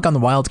 Emo Talk on the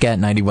Wildcat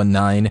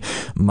 91.9.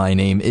 My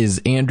name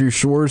is Andrew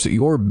Shores,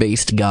 your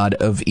based god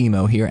of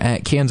emo here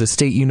at Kansas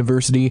State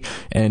University,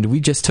 and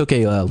we just took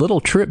a little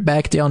trip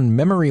back down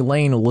memory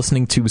lane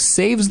listening to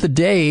Saves the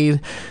Day,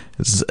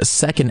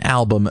 second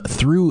album,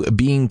 Through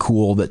Being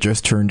Cool, that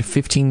just turned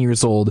 15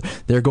 years old.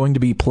 They're going to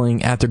be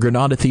playing at the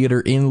Granada Theater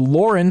in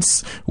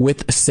Lawrence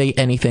with Say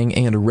Anything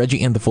and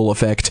Reggie and the Full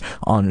Effect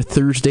on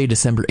Thursday,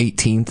 December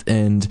 18th,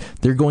 and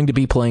they're going to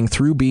be playing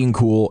Through Being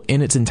Cool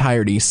in its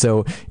entirety.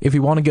 So if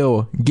you want to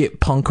go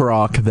get punk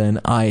rock, then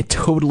I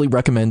totally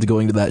recommend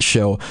going to that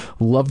show.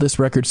 Love this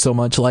record so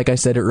much. Like I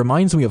said, it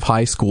reminds me of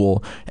high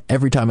school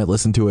every time I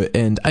listen to it,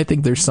 and I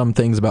think there's some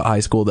things about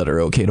high school that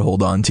are okay to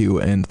hold on to,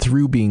 and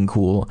Through Being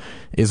Cool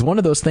is one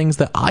of those things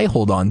that I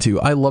hold on to.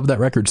 I love that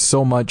record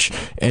so much,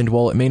 and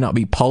while it may not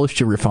be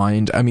polished or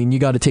refined, I mean, you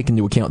got to take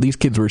into account these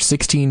kids were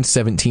 16,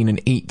 17, and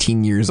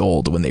 18 years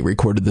old when they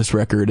recorded this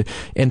record,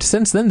 and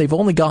since then they've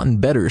only gotten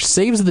better.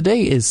 Saves the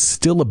Day is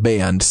still a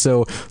band,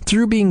 so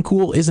Through Being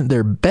Cool isn't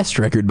their best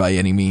record by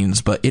any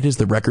means, but it is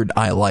the record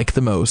I like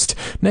the most.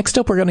 Next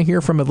up, we're going to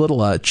hear from a little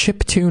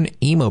chiptune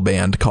emo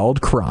band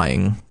called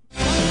Crying.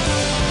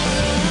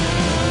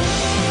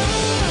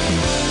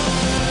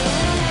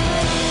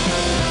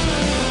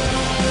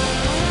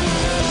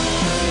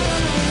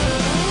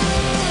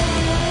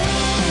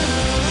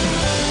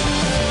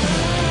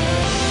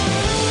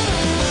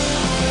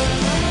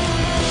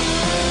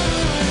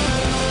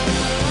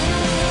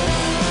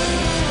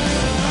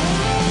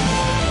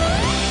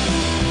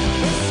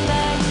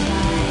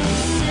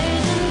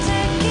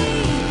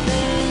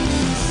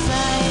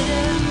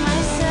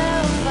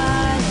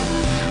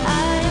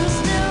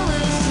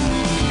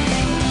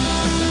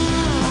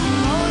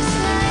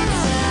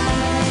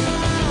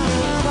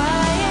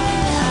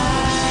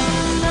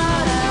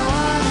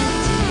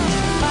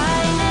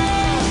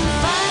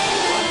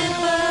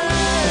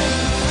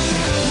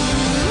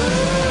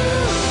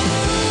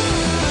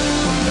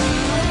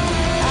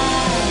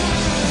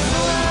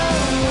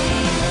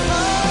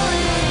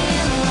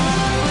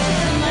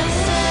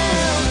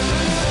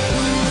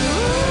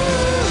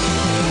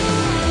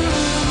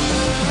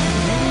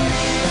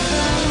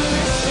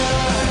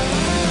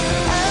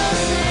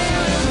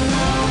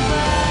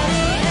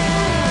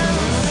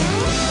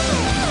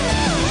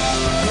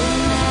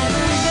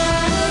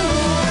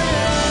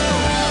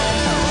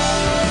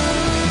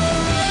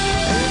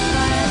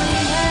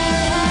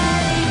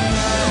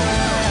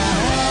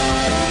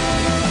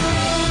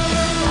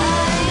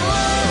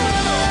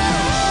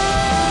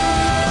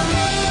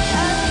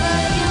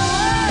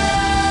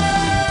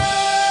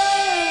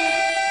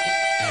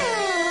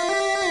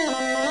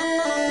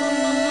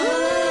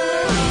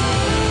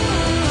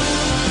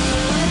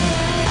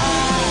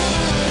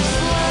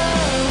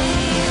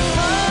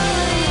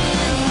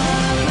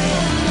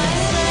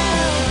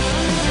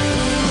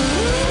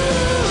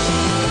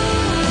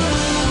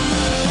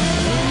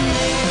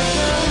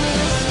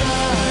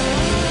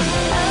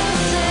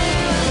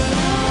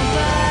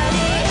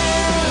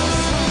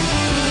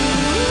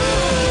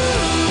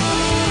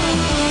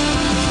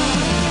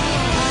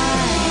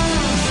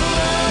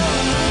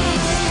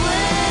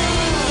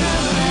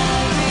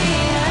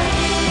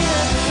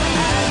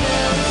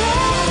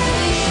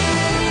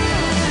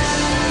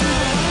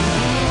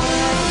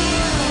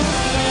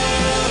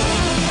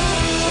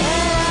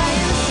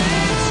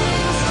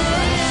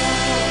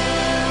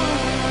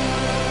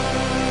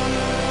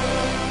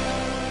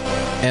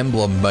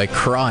 Emblem by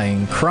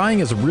Crying. Crying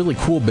is a really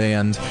cool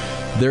band.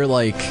 They're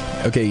like,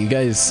 okay, you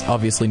guys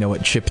obviously know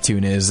what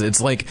chiptune is.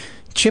 It's like,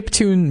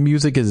 chiptune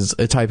music is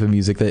a type of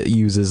music that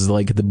uses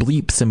like the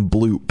bleeps and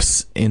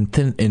bloops in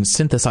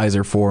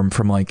synthesizer form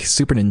from like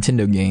Super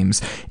Nintendo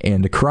games,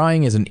 and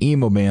Crying is an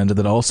emo band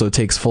that also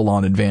takes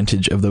full-on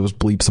advantage of those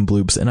bleeps and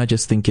bloops, and I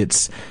just think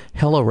it's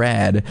hella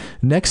rad.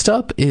 Next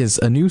up is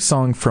a new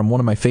song from one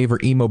of my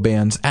favorite emo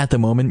bands at the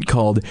moment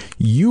called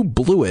You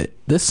Blew It.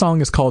 This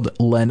song is called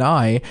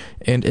Lanai,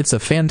 and it's a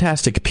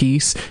fantastic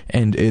piece,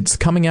 and it's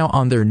coming out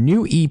on their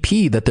new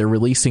EP that they're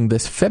releasing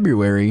this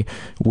February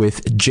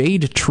with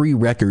Jade Tree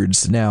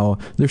Records. Now,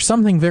 there's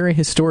something very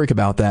historic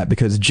about that,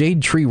 because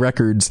Jade Tree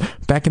Records,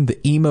 back in the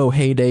emo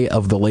heyday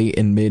of the late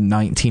and mid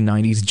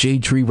 1990s,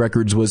 Jade Tree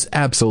Records was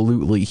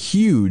absolutely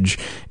huge,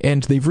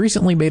 and they've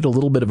recently made a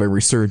little bit of a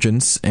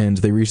resurgence, and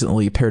they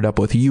recently paired up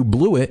with You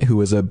Blew It,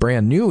 who is a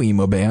brand new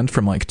emo band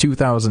from like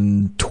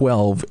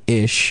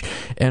 2012-ish,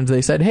 and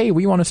they said, hey,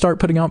 we want to start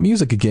putting out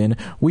music again.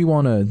 We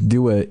want to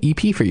do a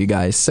EP for you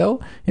guys.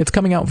 So it's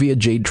coming out via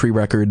Jade Tree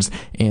Records,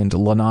 and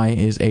Lanai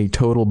is a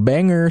total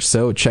banger,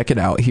 so check it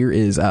out. Here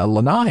is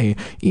Lanai,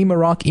 Emo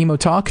Rock, Emo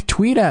Talk.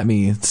 Tweet at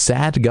me,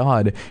 Sad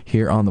God,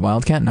 here on the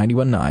Wildcat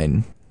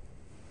 91.9.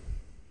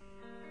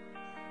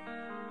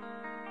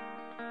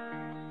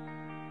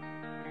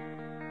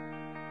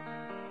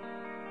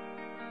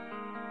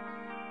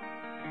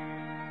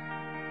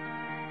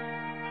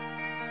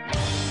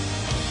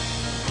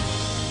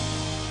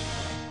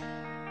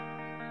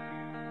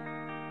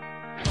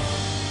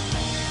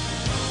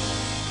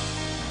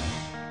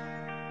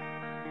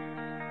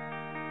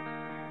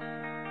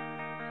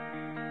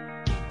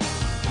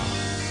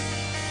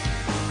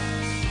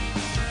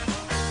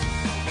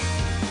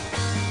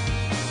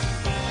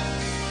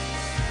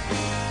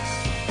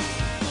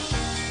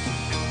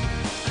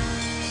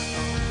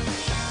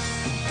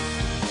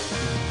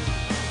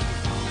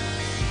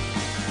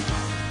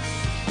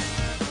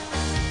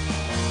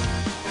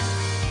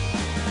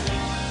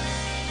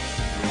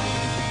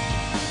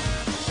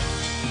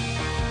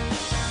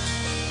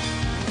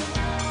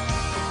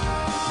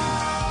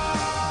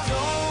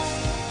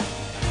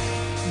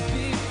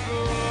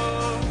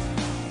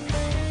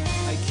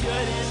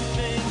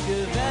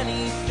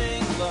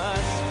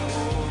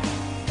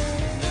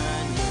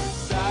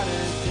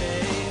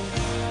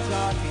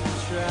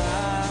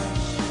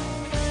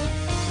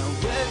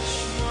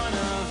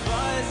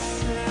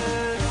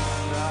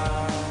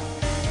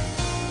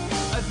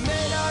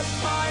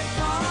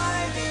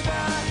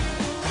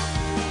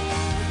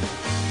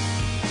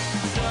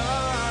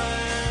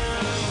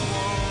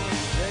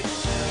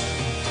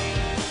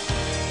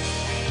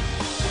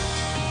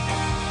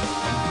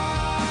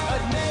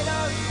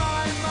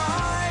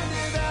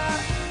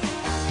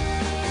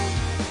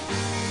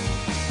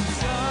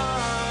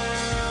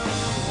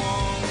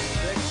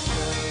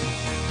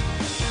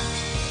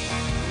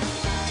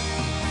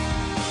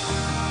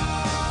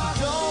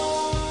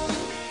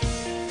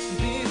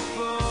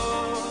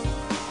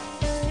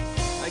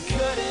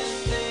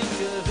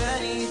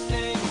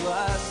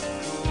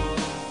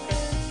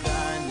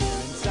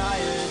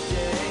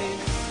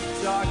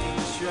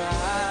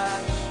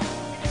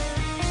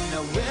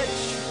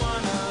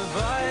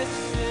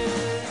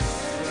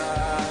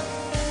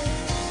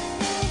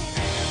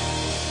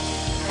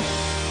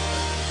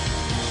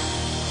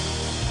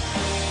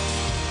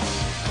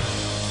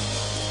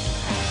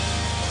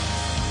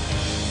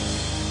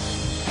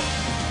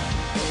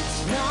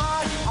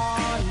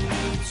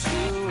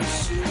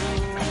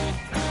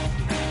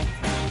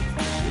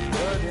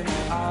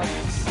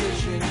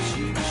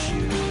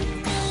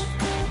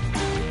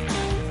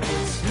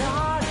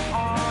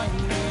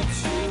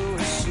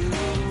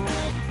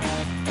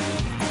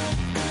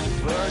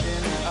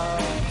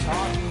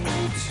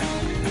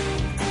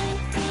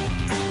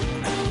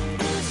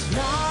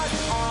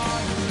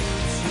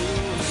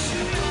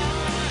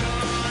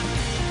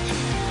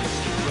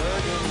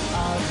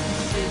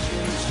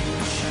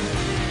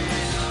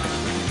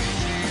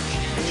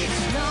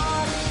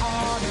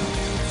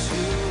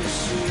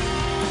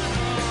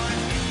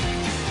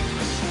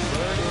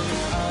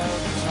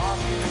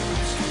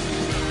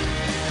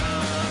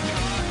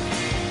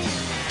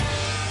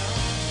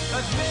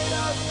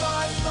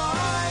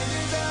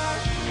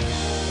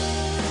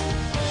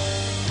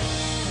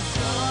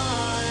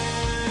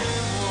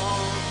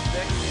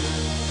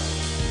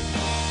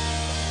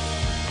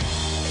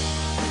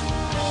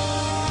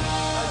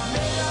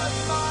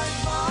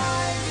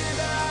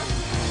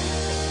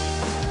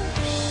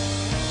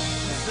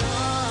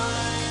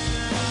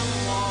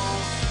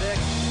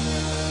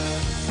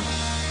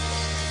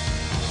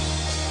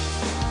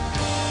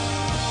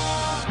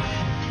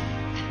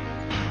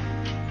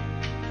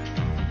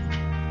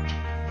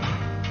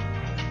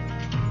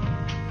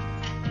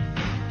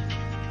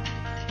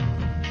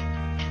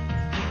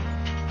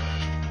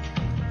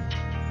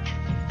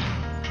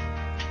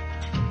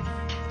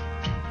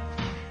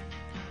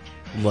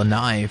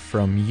 Lanai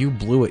from You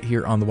Blew It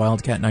here on the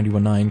Wildcat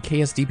 91.9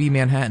 KSDB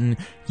Manhattan.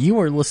 You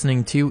are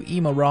listening to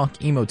Emo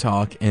Rock, Emo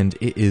Talk, and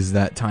it is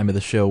that time of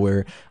the show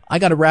where I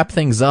gotta wrap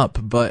things up,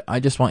 but I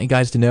just want you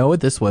guys to know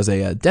this was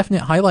a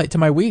definite highlight to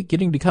my week,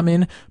 getting to come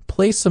in,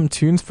 play some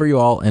tunes for you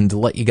all, and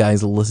let you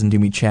guys listen to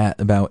me chat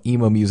about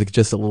emo music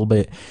just a little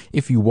bit.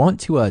 If you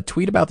want to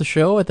tweet about the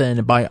show,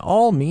 then by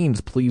all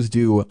means, please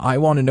do. I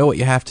want to know what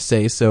you have to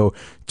say, so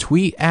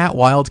tweet at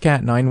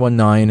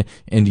Wildcat919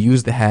 and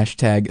use the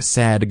hashtag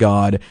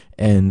SadGod,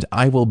 and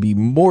I will be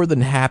more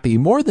than happy,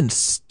 more than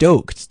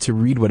stoked to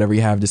read whatever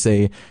you have to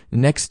say.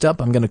 Next up,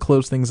 I'm going to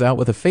close things out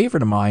with a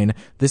favorite of mine.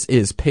 This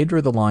is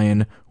Pedro the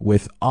Lion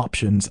with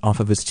Options off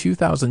of his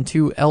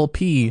 2002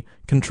 LP,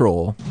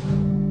 Control.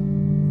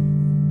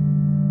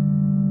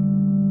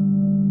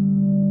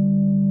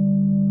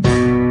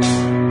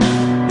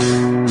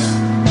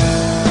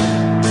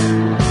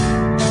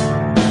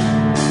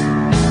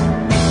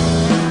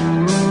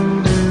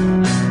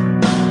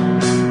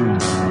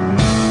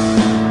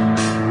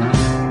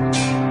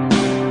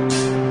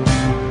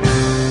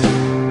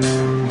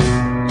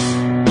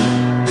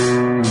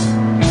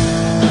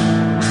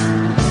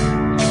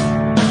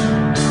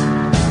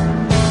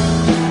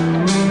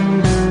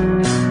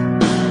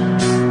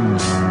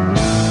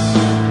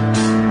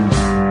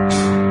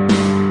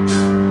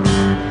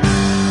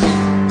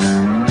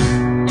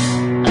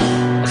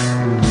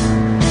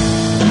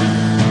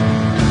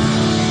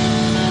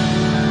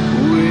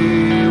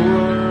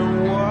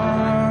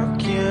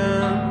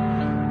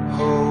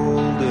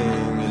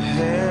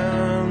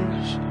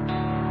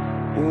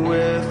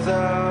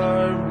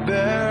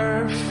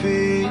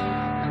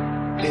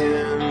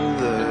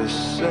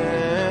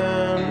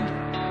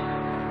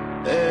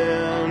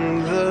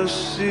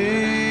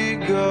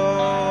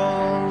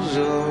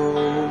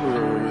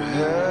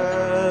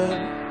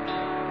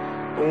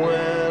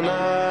 When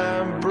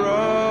I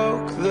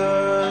broke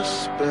the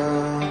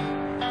spell.